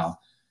 years now,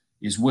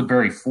 is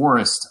Woodbury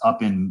Forest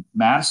up in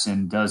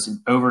Madison does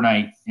an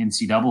overnight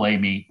NCAA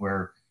meet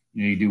where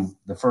you do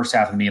the first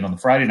half of the meet on the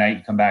Friday night,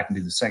 you come back and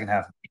do the second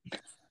half of the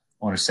meet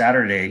on a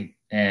Saturday,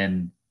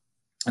 and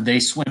they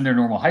swim their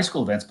normal high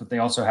school events, but they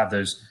also have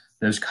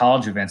those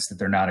college events that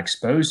they're not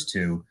exposed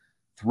to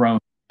thrown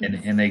in,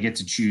 and they get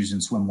to choose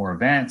and swim more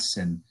events,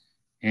 and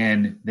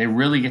they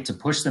really get to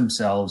push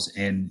themselves.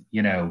 And,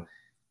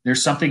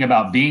 there's something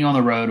about being on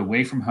the road,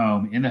 away from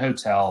home, in the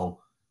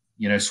hotel,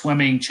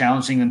 swimming,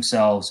 challenging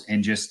themselves,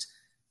 and just,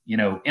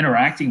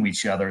 interacting with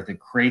each other that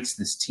creates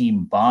this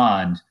team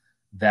bond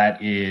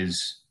that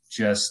is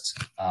just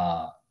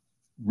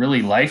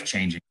really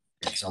life-changing.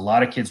 A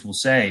lot of kids will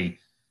say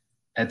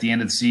at the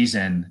end of the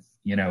season,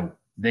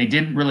 they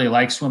didn't really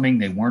like swimming.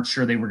 They weren't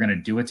sure they were going to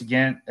do it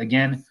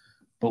again.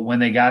 But when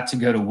they got to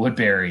go to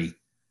Woodbury,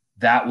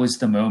 that was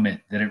the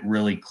moment that it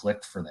really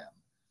clicked for them.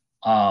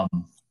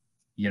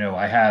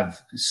 I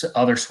have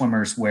other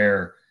swimmers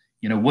where,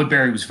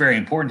 Woodbury was very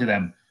important to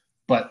them,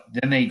 but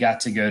then they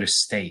got to go to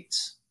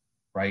States,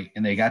 right?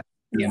 And they got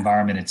the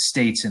environment at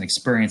States and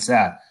experience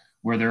that,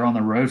 where they're on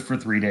the road for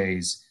 3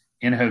 days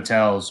in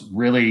hotels,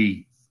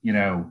 really,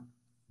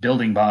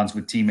 building bonds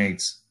with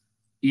teammates,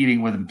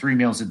 eating with them 3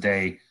 meals a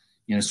day,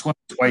 swimming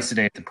twice a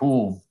day at the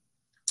pool,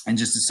 and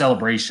just a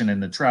celebration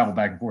and the travel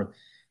back and forth.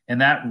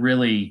 And that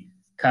really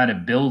kind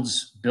of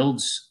builds,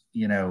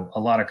 a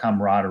lot of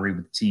camaraderie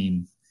with the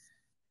team.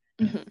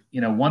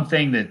 Mm-hmm. One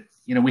thing that,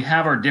 we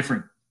have our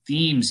different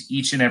themes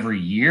each and every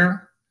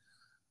year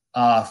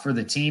for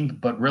the team,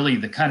 but really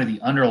the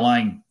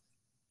underlying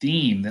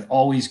theme that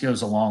always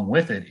goes along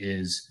with it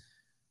is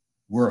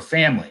we're a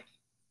family,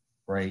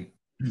 right?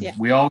 Yeah.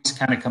 We always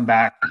kind of come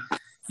back,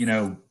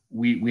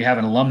 we have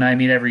an alumni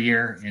meet every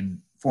year, and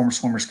former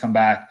swimmers come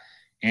back,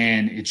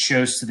 and it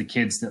shows to the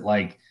kids that,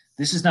 like,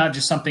 this is not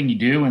just something you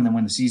do, and then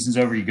when the season's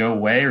over, you go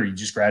away, or you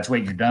just graduate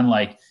and you're done.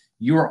 Like,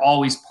 you are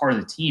always part of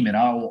the team. And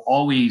I will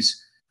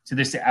always, to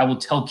this day, I will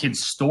tell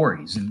kids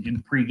stories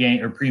in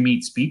pre-game or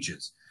pre-meet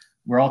speeches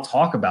where I'll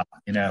talk about,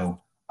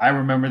 I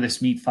remember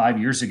this meet 5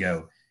 years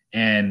ago,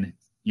 and,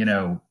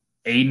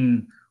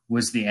 Aiden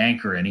was the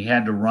anchor, and he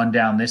had to run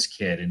down this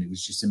kid, and it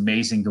was just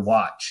amazing to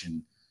watch.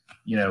 And,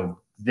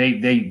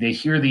 they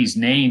hear these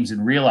names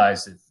and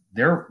realize that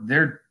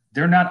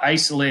they're not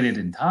isolated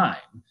in time.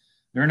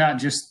 They're not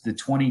just the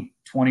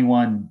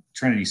 2021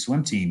 Trinity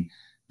swim team.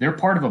 They're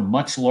part of a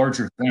much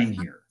larger thing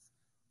here,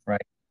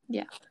 right?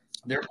 Yeah.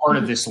 They're part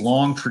of this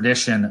long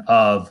tradition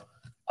of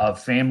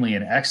family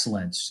and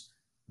excellence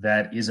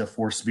that is a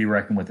force to be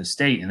reckoned with the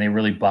state, and they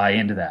really buy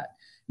into that.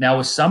 Now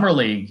with Summer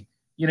League,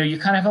 you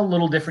kind of have a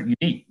little different,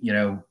 unique,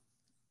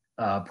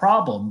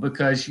 problem,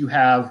 because you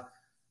have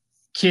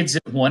kids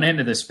at one end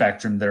of the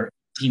spectrum that are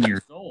 18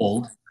 years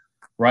old,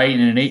 right?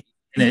 And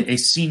a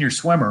senior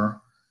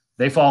swimmer,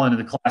 they fall into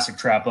the classic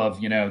trap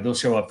of, they'll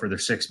show up for their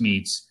 6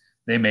 meets.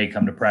 They may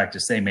come to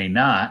practice. They may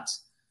not.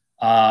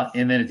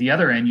 And then at the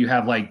other end, you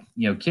have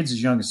kids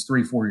as young as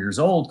 3-4 years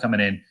old coming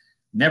in,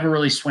 never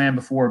really swam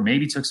before,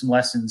 maybe took some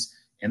lessons,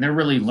 and they're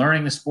really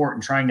learning the sport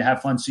and trying to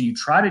have fun. So you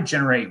try to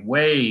generate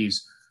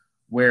ways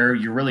where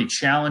you're really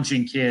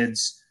challenging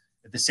kids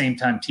at the same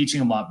time, teaching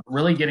them a lot, but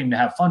really getting to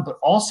have fun. But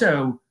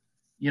also,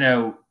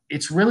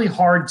 it's really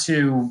hard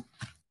to,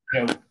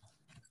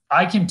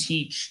 I can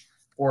teach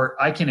or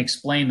I can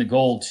explain the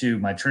goal to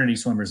my Trinity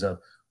swimmers of,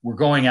 we're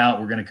going out,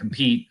 we're going to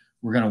compete,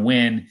 we're going to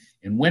win,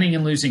 and winning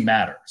and losing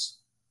matters,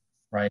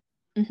 right?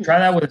 Mm-hmm. Try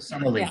that with a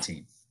summer league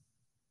team.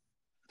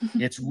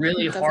 It's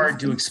really hard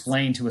to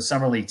explain to a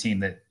summer league team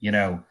that,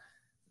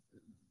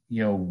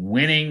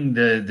 winning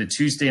the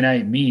Tuesday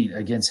night meet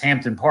against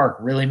Hampton Park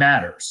really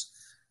matters.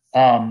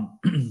 So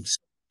what you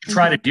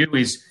try to do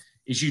is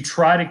you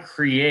try to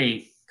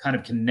create kind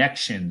of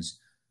connections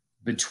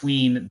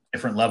between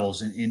different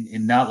levels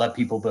and not let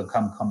people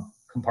become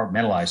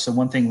compartmentalized. So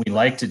one thing we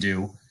like to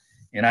do,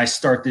 and I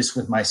start this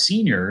with my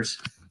seniors,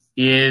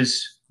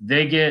 is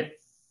they get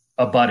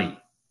a buddy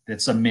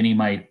that's a mini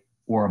mite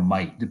or a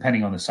mite,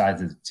 depending on the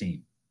size of the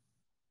team.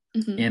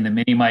 Mm-hmm. And the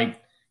mini mite,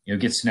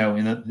 gets to know,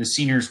 and the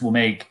seniors will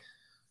make,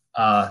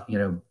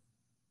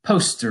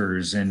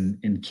 posters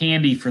and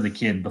candy for the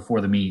kid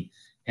before the meet.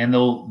 And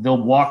they'll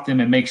walk them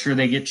and make sure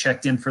they get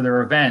checked in for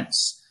their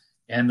events,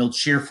 and they'll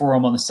cheer for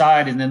them on the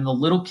side. And then the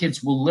little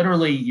kids will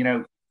literally,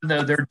 even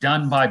though they're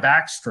done by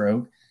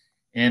backstroke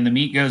and the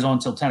meet goes on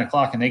until 10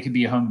 o'clock and they could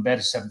be home in bed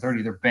at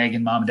 7:30, they're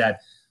begging mom and dad,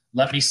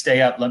 let me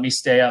stay up. Let me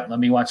stay up. Let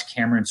me watch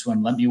Cameron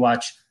swim. Let me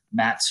watch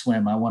Matt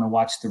swim. I want to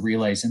watch the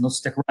relays. And they'll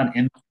stick around,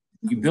 and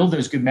you build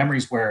those good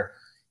memories where,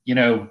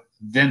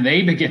 then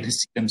they begin to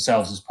see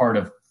themselves as part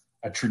of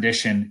a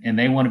tradition, and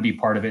they want to be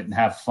part of it and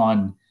have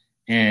fun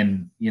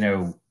and,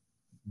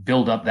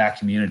 build up that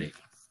community.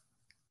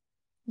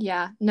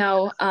 Yeah,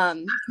 no,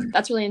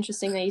 that's really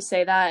interesting that you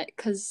say that,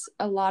 because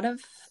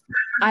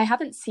I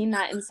haven't seen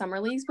that in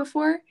summer leagues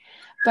before,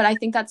 but I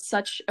think that's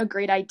such a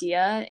great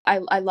idea.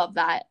 I love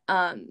that.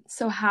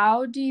 So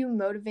how do you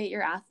motivate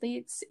your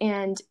athletes?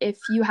 And if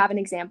you have an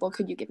example,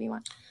 could you give me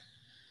one?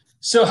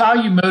 So how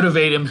you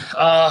motivate them,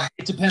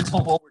 it depends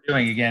on what we're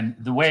doing. Again,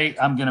 the way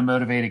I'm going to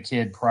motivate a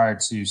kid prior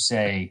to,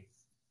 say,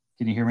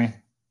 can you hear me?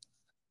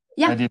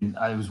 Yeah.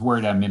 I was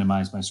worried I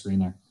minimized my screen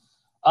there.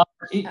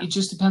 It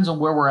just depends on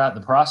where we're at in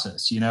the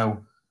process.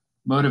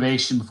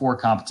 Motivation before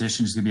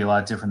competition is going to be a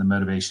lot different than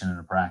motivation in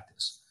a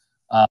practice.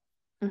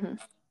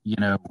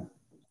 Mm-hmm.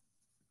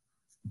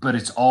 But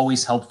it's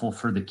always helpful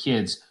for the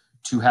kids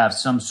to have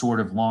some sort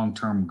of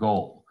long-term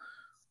goal.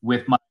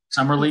 With my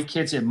summer league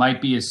kids, it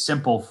might be as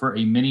simple for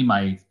a mini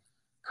mite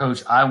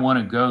coach. I want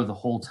to go the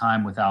whole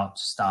time without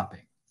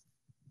stopping.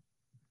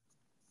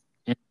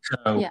 And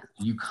so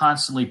you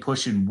constantly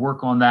push and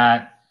work on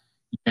that.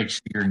 You make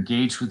sure you're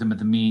engaged with them at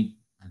the meet,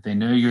 that they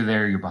know you're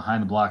there, you're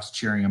behind the blocks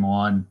cheering them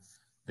on,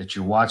 that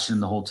you're watching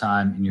them the whole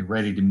time, and you're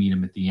ready to meet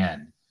them at the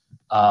end.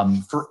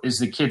 As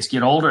the kids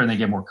get older and they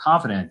get more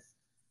confident,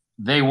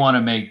 they want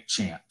to make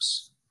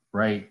champs,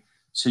 right?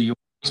 So you're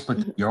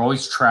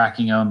always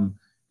tracking them.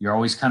 You're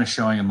always kind of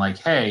showing them like,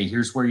 hey,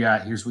 here's where you're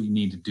at. Here's what you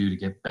need to do to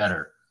get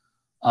better.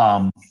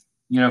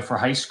 For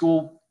high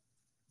school,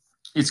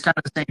 it's kind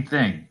of the same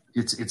thing.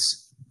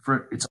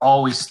 It's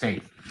always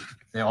state.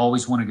 They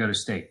always want to go to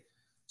state.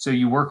 So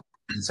you work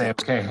and say,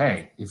 okay,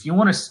 hey, if you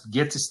want to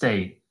get to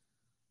state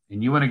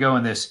and you want to go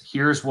in this,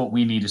 here's what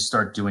we need to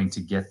start doing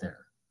to get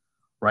there,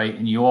 right?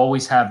 And you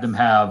always have them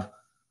have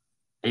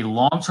a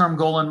long-term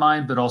goal in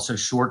mind, but also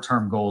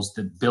short-term goals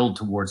that build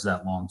towards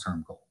that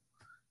long-term goal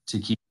to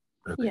keep.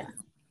 Yeah.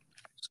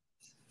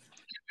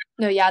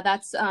 No, yeah,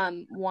 that's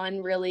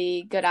one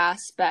really good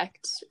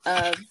aspect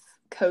of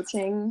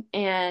coaching.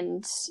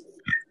 And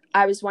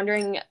I was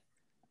wondering,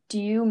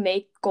 do you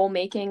make goal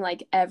making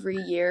like every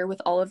year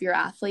with all of your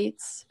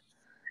athletes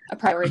a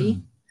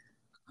priority?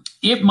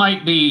 It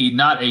might be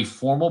not a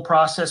formal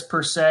process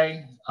per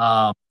se.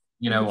 A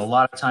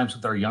lot of times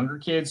with our younger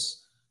kids,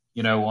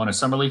 on a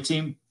summer league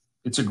team,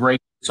 it's a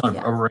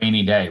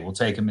rainy day. We'll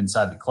take them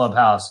inside the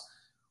clubhouse.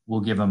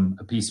 We'll give them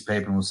a piece of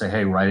paper and we'll say,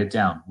 hey, write it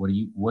down. What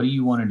do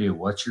you want to do?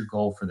 What's your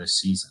goal for this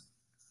season?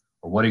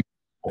 Or what are your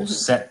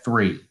goals? Set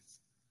 3.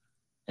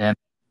 And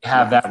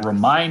have that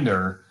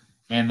reminder.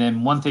 And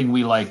then one thing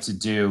we like to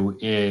do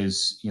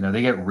is,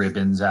 they get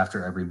ribbons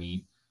after every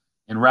meet,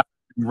 and rather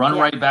than run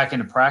right back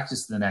into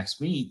practice the next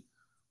meet,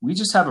 we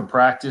just have a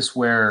practice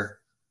where,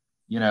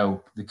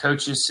 the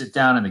coaches sit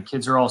down and the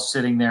kids are all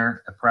sitting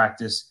there at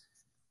practice.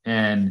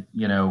 And,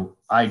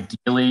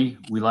 ideally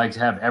we like to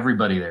have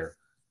everybody there.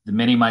 The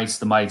mini mites,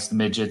 the mites, the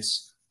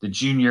midgets, the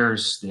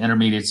juniors, the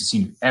intermediates, the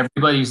seniors,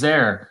 everybody's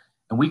there.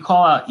 And we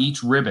call out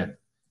each ribbon.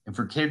 And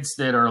for kids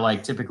that are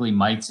like typically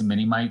mites and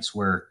mini mites,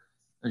 where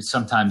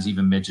sometimes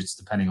even midgets,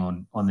 depending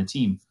on the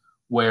team,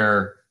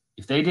 where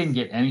if they didn't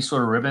get any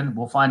sort of ribbon,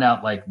 we'll find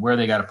out like where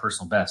they got a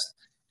personal best.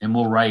 And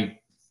we'll write,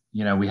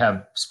 we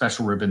have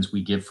special ribbons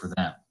we give for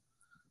them,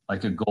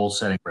 like a goal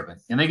setting ribbon.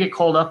 And they get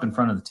called up in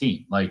front of the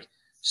team. Like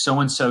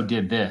so-and-so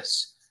did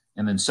this.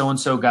 And then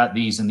so-and-so got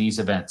these in these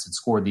events and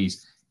scored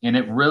these. And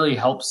it really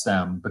helps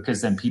them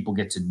because then people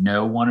get to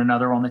know one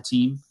another on the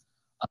team.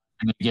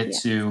 And they get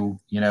to,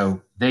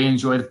 they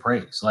enjoy the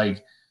praise.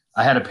 Like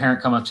I had a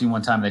parent come up to me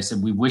one time and they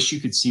said, we wish you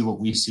could see what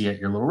we see at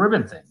your little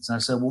ribbon things. And I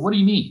said, well, what do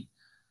you mean?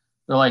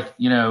 They're like,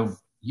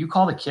 you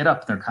call the kid up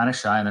and they're kind of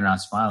shy and they're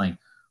not smiling.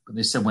 But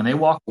they said when they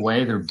walk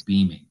away, they're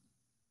beaming.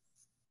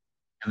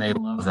 And they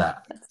love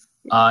that.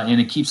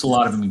 And it keeps a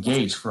lot of them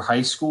engaged. For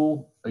high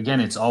school, again,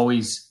 it's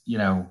always,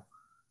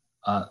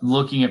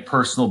 looking at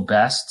personal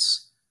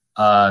bests.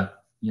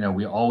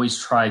 We always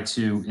try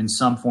to, in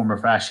some form or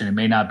fashion, it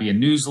may not be a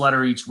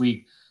newsletter each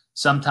week.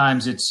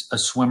 Sometimes it's a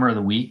swimmer of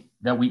the week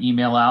that we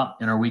email out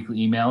in our weekly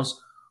emails.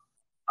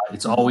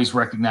 It's always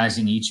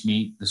recognizing each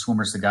meet, the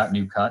swimmers that got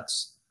new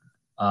cuts.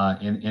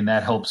 And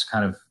that helps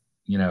kind of,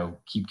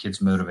 keep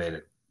kids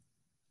motivated.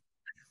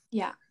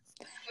 Yeah.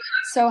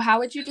 So how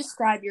would you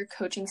describe your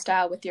coaching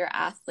style with your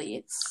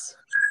athletes,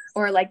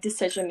 or like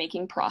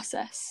decision-making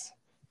process?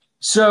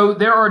 So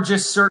there are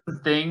just certain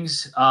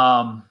things.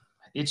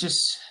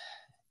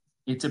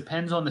 It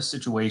depends on the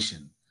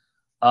situation.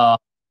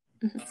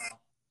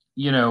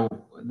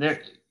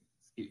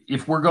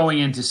 If we're going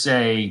into,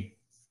 say,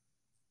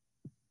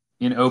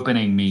 an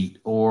opening meet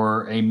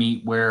or a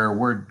meet where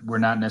we're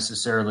not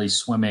necessarily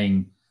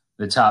swimming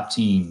the top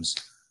teams,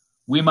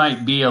 we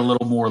might be a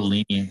little more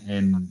lenient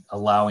in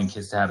allowing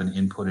kids to have an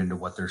input into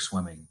what they're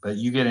swimming. But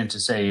you get into,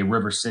 say, a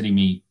River City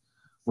meet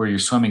where you're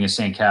swimming a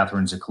St.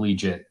 Catherine's, a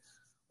collegiate,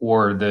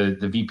 or the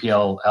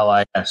VPL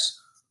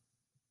LIS.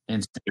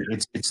 And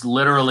it's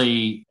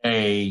literally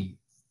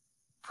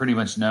pretty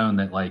much known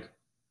that like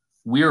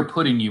we are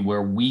putting you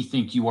where we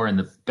think you are in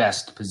the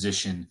best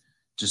position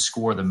to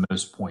score the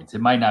most points. It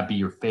might not be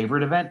your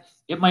favorite event.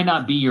 It might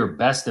not be your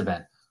best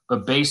event,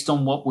 but based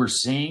on what we're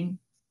seeing,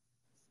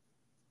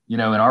 in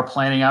our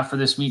planning out for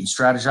this meet and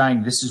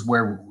strategizing, this is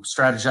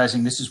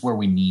where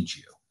we need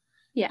you.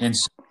 Yeah. And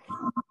so,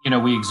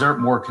 we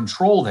exert more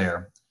control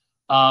there.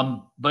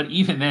 But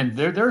even then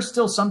there are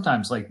still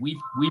sometimes like we've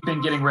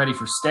been getting ready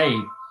for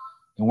state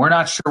and we're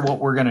not sure what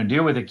we're going to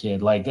do with a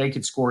kid. Like they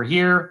could score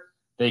here,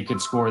 they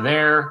could score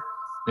there.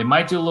 They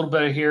might do a little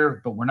bit of here,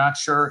 but we're not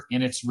sure.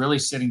 And it's really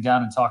sitting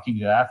down and talking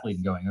to the athlete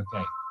and going,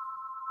 okay,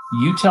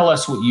 you tell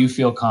us what you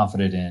feel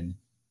confident in.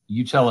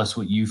 You tell us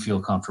what you feel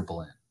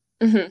comfortable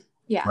in. Mm-hmm.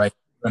 Yeah. Right.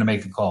 We're going to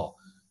make the call.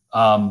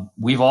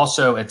 We've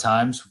also at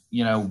times,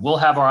 we'll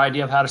have our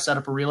idea of how to set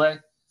up a relay,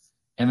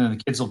 and then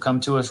the kids will come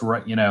to us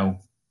right,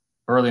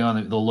 early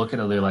on. They'll look at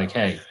it, they're like,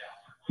 "Hey,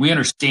 we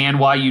understand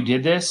why you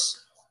did this,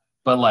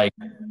 but like,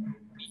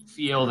 we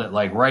feel that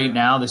like right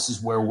now, this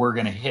is where we're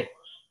going to hit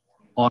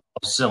on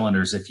all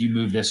cylinders if you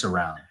move this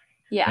around."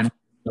 Yeah. And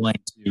we're willing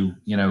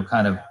to,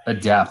 kind of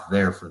adapt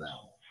there for them.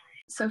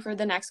 So for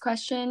the next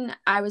question,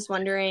 I was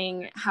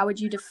wondering, how would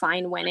you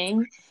define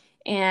winning,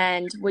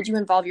 and would you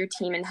involve your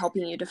team in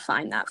helping you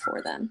define that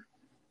for them?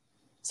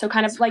 So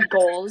kind of like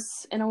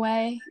goals in a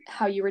way,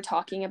 how you were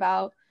talking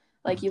about,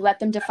 like you let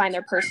them define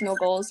their personal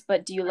goals,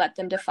 but do you let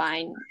them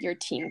define your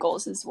team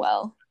goals as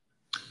well?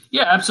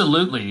 Yeah,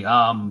 absolutely.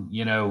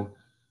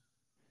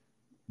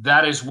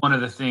 That is one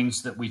of the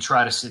things that we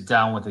try to sit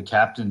down with the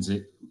captains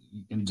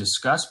and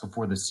discuss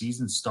before the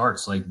season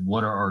starts. Like,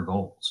 what are our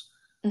goals?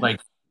 Mm-hmm. Like,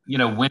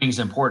 winning is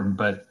important,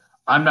 but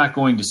I'm not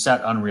going to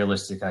set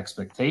unrealistic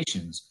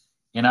expectations,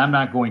 and I'm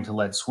not going to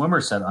let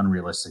swimmers set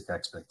unrealistic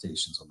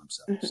expectations on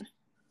themselves.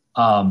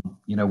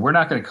 Mm-hmm. We're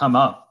not going to come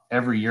up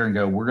every year and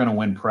go, we're going to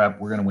win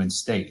prep, we're going to win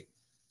state.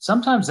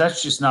 Sometimes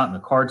that's just not in the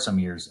cards some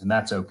years, and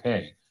that's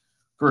okay.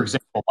 For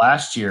example,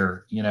 last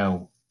year,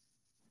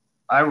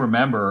 I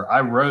remember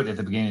I wrote at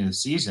the beginning of the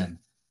season,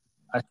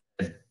 I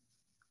said,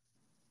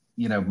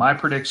 my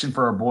prediction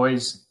for our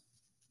boys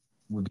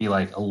would be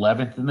like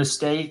 11th in the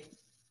state.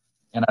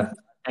 And I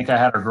think I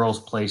had our girls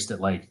placed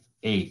at like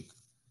 8th.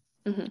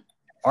 Mm-hmm.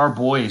 Our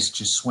boys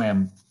just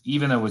swam,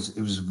 even though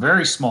it was a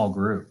very small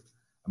group.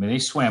 I mean, they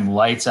swam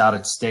lights out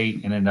at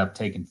state and ended up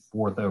taking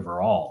 4th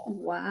overall.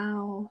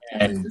 Wow.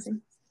 That's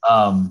amazing.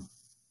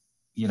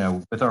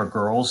 With our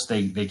girls,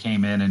 they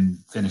came in and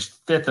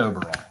finished 5th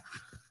overall.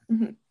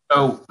 Mm-hmm.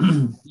 So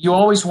you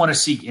always want to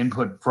seek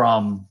input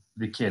from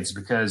the kids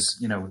because,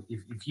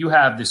 if you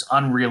have this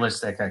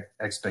unrealistic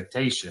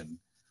expectation,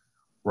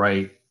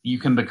 right, you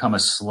can become a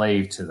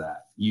slave to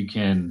that. You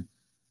can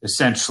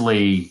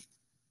essentially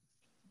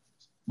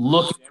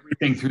look at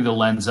everything through the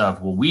lens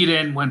of, well, we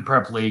didn't win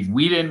prep league,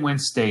 we didn't win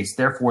states,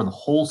 therefore the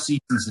whole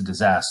season's a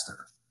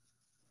disaster.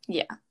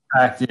 Yeah. The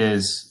fact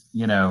is,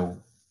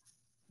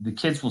 the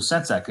kids will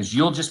sense that because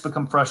you'll just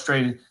become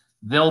frustrated.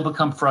 They'll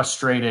become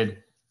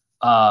frustrated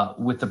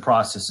with the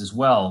process as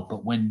well.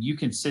 But when you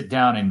can sit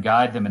down and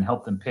guide them and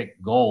help them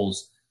pick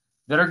goals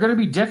that are going to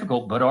be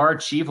difficult but are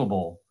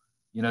achievable,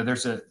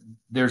 there's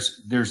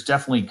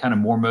definitely kind of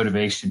more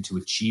motivation to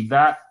achieve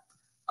that.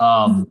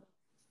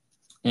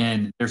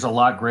 And there's a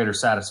lot greater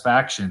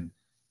satisfaction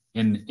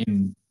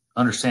in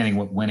understanding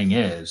what winning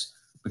is,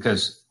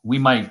 because we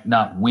might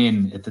not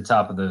win at the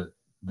top of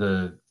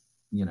the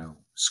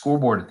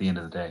scoreboard at the end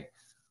of the day.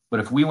 But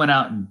if we went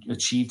out and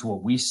achieved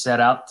what we set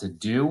out to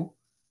do,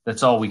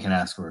 that's all we can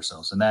ask for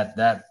ourselves. And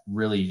that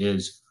really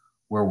is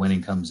where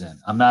winning comes in.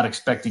 I'm not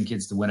expecting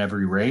kids to win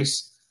every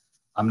race.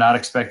 I'm not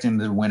expecting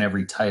them to win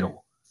every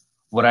title.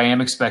 What I am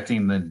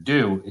expecting them to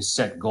do is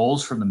set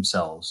goals for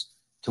themselves,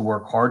 to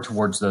work hard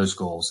towards those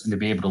goals, and to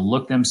be able to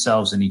look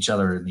themselves and each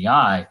other in the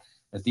eye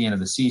at the end of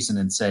the season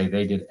and say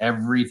they did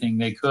everything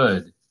they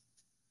could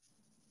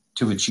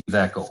to achieve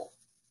that goal.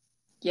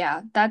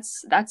 Yeah,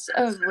 that's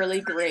a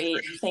really great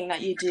thing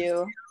that you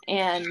do.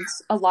 And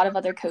a lot of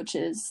other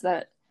coaches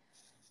that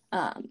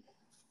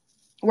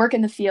work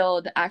in the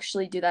field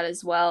actually do that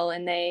as well.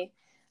 And they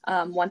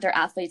want their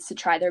athletes to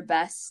try their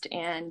best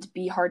and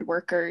be hard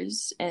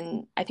workers.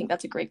 And I think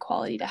that's a great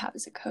quality to have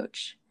as a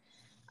coach.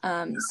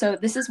 So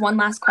this is one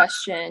last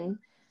question.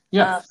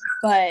 Yeah.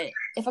 But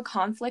if a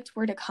conflict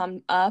were to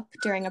come up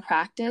during a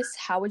practice,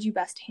 how would you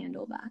best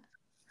handle that?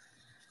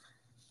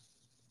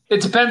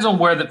 It depends on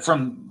where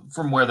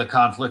from where the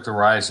conflict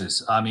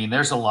arises. I mean,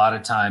 there's a lot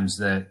of times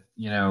that,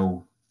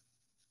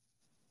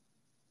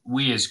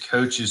 we as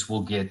coaches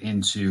will get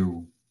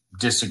into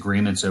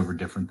disagreements over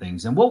different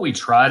things. And what we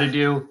try to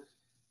do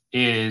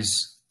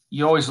is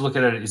you always look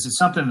at it, is it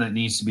something that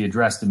needs to be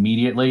addressed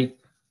immediately,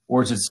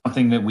 or is it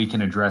something that we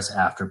can address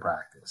after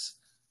practice?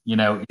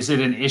 Is it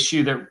an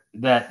issue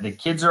that the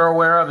kids are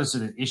aware of? Is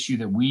it an issue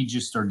that we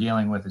just are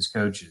dealing with as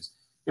coaches?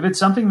 If it's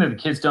something that the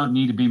kids don't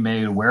need to be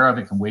made aware of,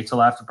 it can wait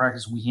till after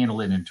practice. We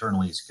handle it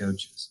internally as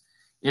coaches.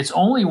 It's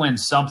only when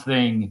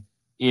something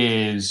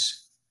is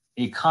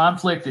a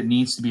conflict that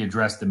needs to be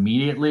addressed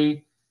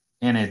immediately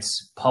and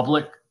it's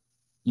public,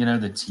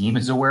 the team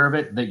is aware of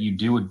it, that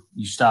you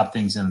stop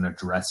things and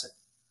address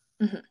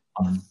it.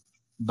 Mm-hmm.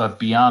 But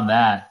beyond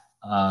that,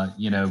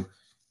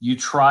 you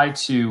try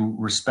to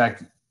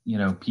respect,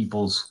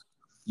 people's,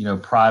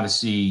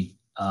 privacy,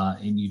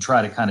 and you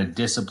try to kind of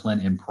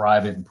discipline in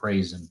private and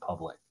praise in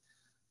public,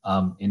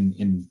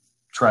 and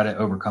try to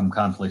overcome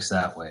conflicts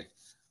that way.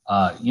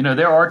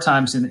 There are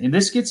times, and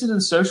this gets into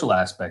the social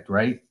aspect,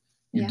 right?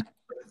 Yeah.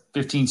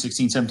 15,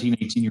 16, 17,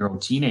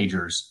 18-year-old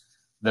teenagers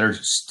that are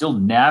still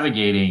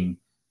navigating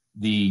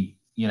the,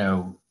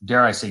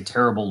 dare I say,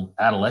 terrible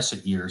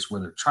adolescent years where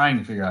they're trying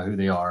to figure out who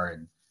they are,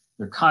 and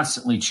they're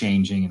constantly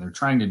changing, and they're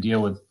trying to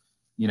deal with,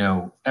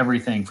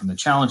 everything from the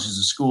challenges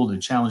of school to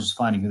the challenges of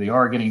finding who they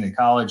are, getting to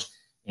college,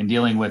 and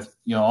dealing with,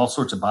 all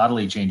sorts of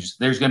bodily changes.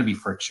 There's going to be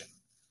friction.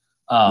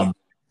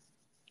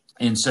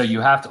 And so you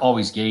have to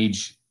always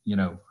gauge,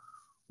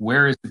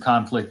 where is the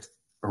conflict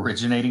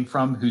originating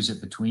from? Who's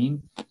it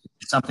between? Is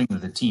it something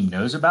that the team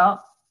knows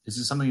about? Is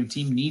it something the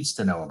team needs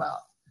to know about?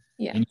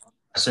 Yeah. And you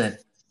address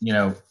it,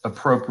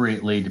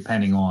 appropriately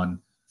depending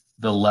on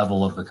the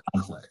level of the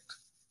conflict.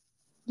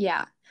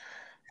 Yeah.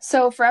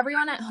 So for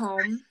everyone at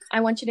home,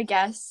 I want you to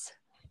guess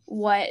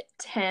what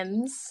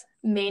Tim's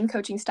main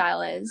coaching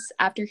style is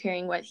after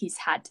hearing what he's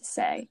had to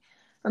say.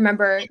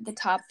 Remember, the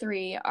top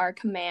 3 are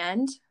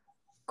command,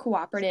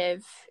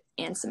 cooperative,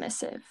 and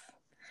submissive.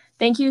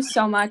 Thank you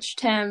so much,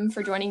 Tim,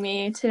 for joining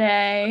me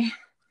today.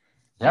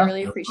 Yeah, I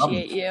really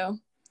appreciate you.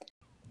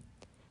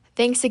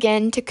 Thanks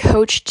again to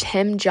Coach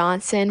Tim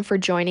Johnson for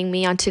joining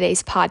me on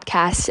today's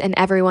podcast and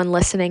everyone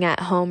listening at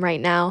home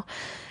right now.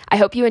 I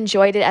hope you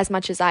enjoyed it as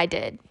much as I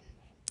did.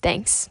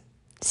 Thanks.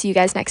 See you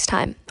guys next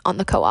time on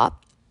the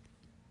Co-op.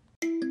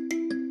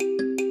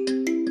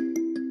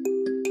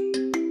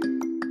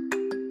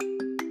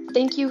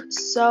 Thank you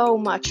so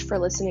much for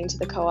listening to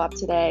the Co-op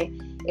today.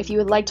 If you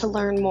would like to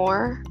learn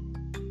more,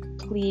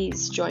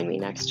 please join me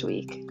next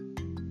week.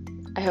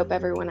 I hope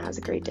everyone has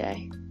a great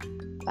day.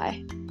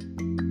 Bye.